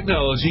patented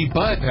technology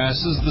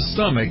bypasses the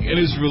stomach and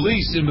is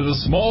released into the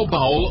small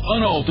bowel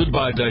unaltered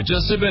by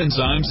digestive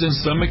enzymes and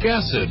stomach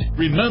acid.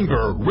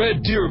 Remember,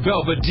 Red Deer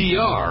Velvet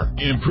DR.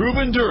 Improve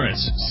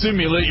endurance,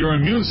 stimulate your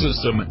immune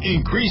system,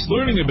 increase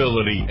learning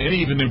ability, and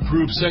even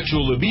improve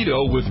sexual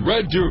libido with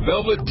Red Deer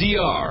Velvet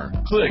DR.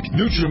 Click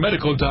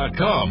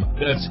NutriMedical.com,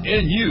 that's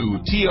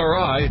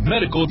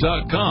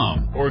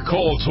NutriMedical.com, or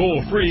call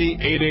toll-free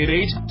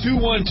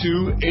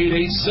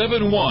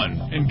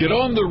 888-212-8871 and get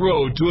on the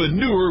road to a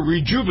newer,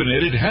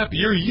 rejuvenated,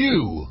 happier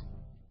you.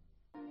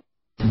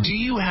 Do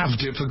you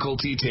have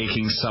difficulty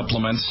taking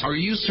supplements? Are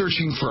you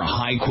searching for a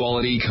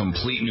high-quality,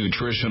 complete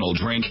nutritional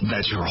drink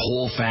that your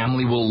whole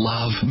family will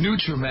love?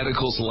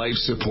 NutriMedical's Life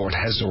Support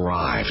has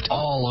arrived.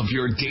 All of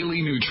your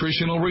daily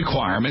nutritional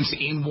requirements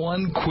in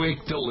one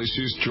quick,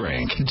 delicious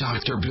drink.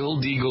 Dr.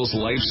 Bill Deagle's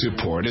Life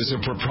Support is a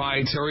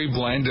proprietary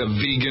blend of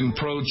vegan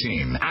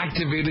protein,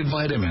 activated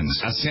vitamins,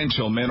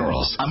 essential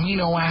minerals,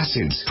 amino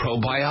acids,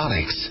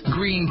 probiotics,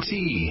 green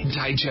tea,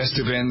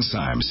 digestive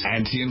enzymes,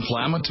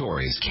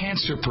 anti-inflammatories,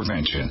 cancer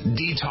prevention,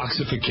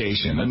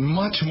 detoxification, and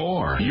much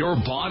more. Your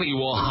body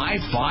will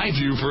high-five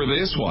you for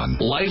this one.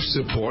 Life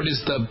Support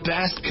is the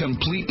best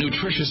complete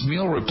nutritious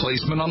meal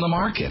replacement on the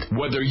market.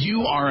 Whether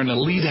you are an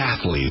elite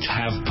athlete,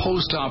 have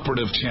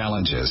post-operative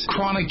challenges,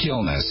 chronic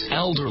illness,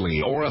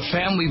 elderly, or a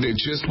family that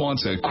just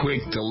wants a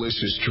quick,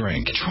 delicious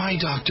drink, try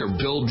Dr.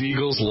 Bill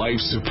Deagle's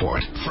Life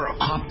Support for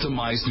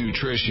optimized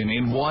nutrition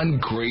in one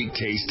great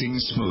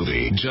tasting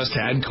smoothie. Just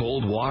add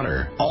cold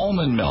water,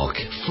 almond milk,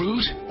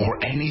 fruit,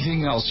 or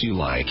anything else you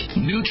like.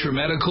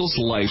 NutriMedical's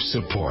Life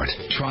Support.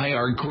 Try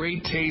our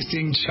great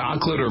tasting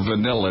chocolate or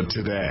vanilla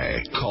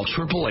today. Call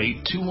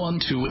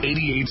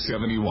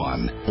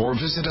 888-212-8871 or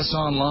visit us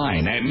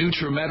online at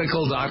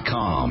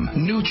NutriMedical.com.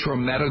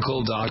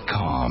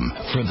 NutriMedical.com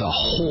for the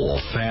whole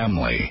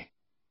family.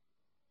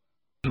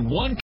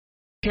 One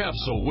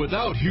capsule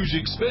without huge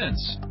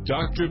expense.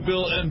 Dr.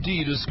 Bill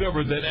MD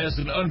discovered that as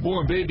an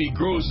unborn baby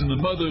grows in the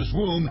mother's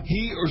womb,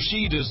 he or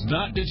she does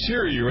not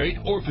deteriorate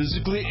or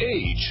physically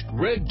age.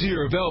 Red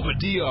Deer Velvet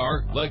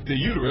DR, like the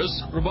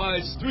uterus,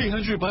 provides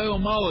 300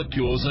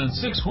 biomolecules and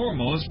 6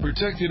 hormones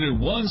protected in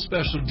one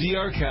special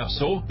DR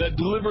capsule that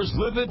delivers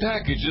lipid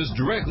packages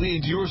directly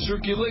into your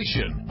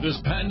circulation. This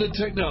patented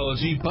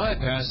technology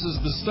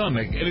bypasses the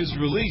stomach and is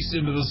released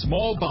into the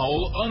small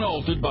bowel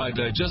unaltered by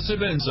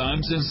digestive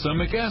enzymes and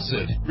stomach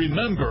acid.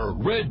 Remember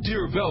Red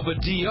Deer Velvet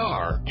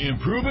DR.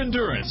 Improve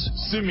endurance,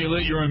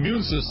 stimulate your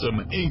immune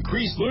system,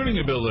 increase learning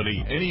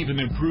ability, and even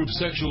improve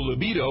sexual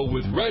libido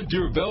with Red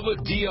Deer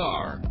Velvet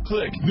DR.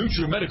 Click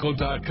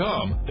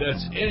NutriMedical.com,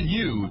 that's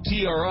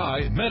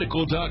NUTRI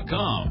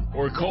Medical.com,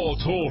 or call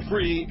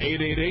toll-free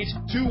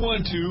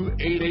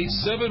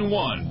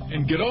 888-212-8871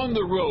 and get on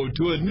the road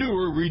to a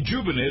newer,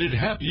 rejuvenated,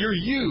 happier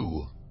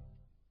you.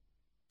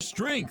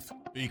 Strength,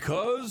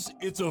 because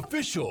it's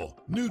official.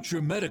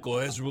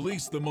 NutriMedical has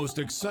released the most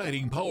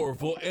exciting,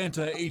 powerful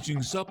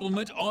anti-aging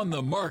supplement on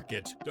the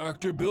market.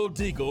 Dr. Bill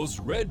Deagle's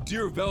Red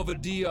Deer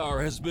Velvet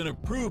DR has been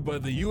approved by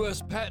the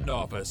U.S. Patent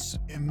Office.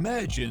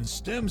 Imagine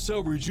stem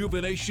cell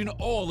rejuvenation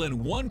all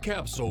in one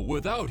capsule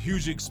without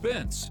huge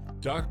expense.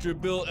 Dr.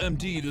 Bill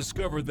MD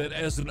discovered that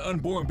as an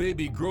unborn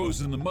baby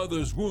grows in the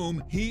mother's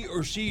womb, he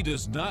or she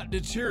does not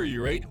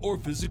deteriorate or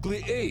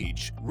physically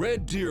age.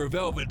 Red Deer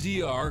Velvet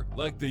DR,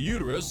 like the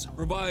uterus,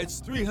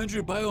 provides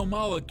 300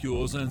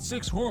 biomolecules and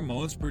 6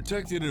 hormones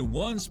protected in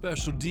one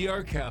special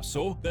DR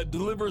capsule that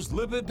delivers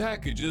lipid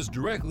packages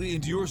directly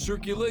into your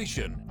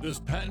circulation. This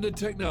patented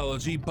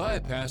technology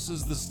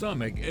bypasses the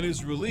stomach and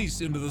is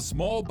released into the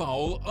small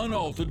bowel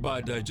unaltered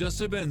by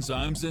digestive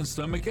enzymes and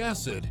stomach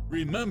acid.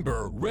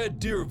 Remember, Red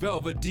Deer Velvet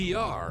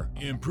DR.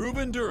 Improve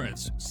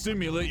endurance,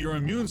 stimulate your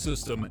immune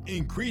system,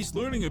 increase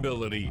learning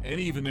ability, and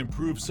even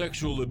improve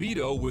sexual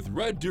libido with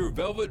Red Deer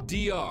Velvet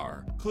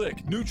DR.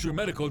 Click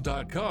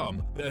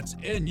NutriMedical.com, that's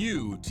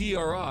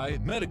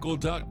NUTRI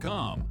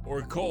Medical.com,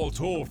 or call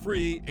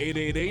toll-free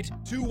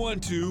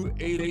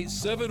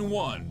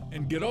 888-212-8871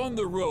 and get on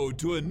the road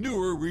to a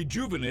newer,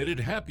 rejuvenated,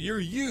 happier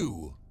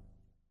you.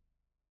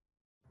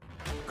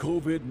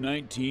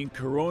 COVID-19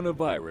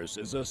 coronavirus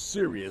is a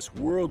serious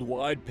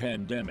worldwide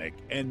pandemic,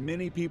 and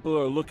many people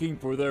are looking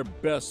for their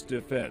best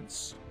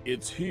defense.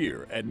 It's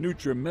here at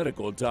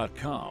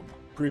NutriMedical.com.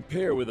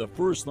 Prepare with a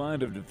first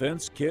line of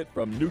defense kit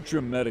from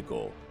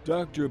NutriMedical.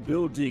 Dr.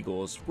 Bill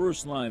Deagle's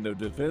first line of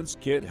defense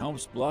kit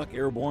helps block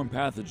airborne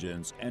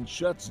pathogens and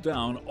shuts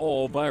down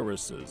all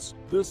viruses.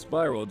 This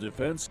viral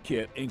defense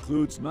kit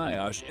includes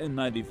NIOSH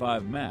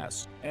N95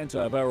 masks,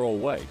 antiviral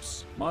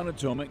wipes,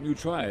 monatomic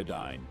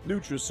nutriodine,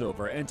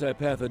 Nutrisilver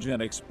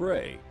antipathogenic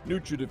spray,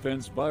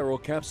 NutriDefense viral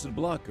capsid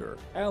blocker,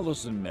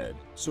 Allison Med,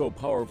 so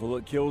powerful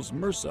it kills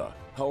MRSA,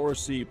 Power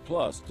C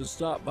Plus to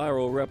stop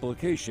viral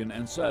replication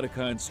and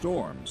cytokine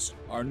storms.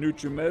 Our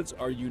NutriMeds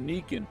are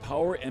unique in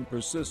power and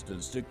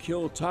persistence to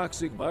kill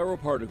toxic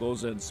viral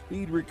particles and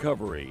speed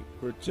recovery.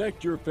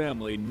 Protect your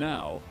family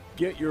now.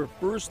 Get your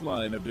first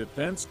line of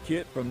defense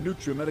kit from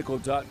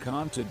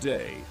NutriMedical.com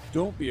today.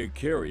 Don't be a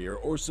carrier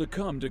or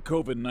succumb to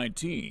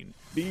COVID-19.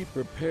 Be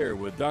prepared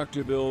with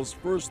Dr. Bill's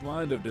first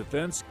line of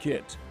defense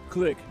kit.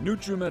 Click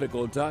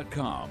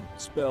NutriMedical.com,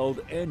 spelled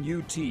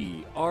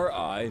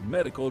NUTRI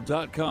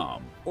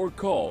Medical.com, or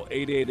call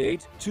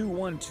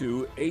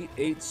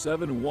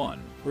 888-212-8871,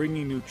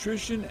 bringing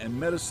nutrition and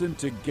medicine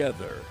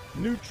together.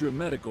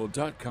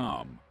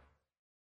 NutriMedical.com.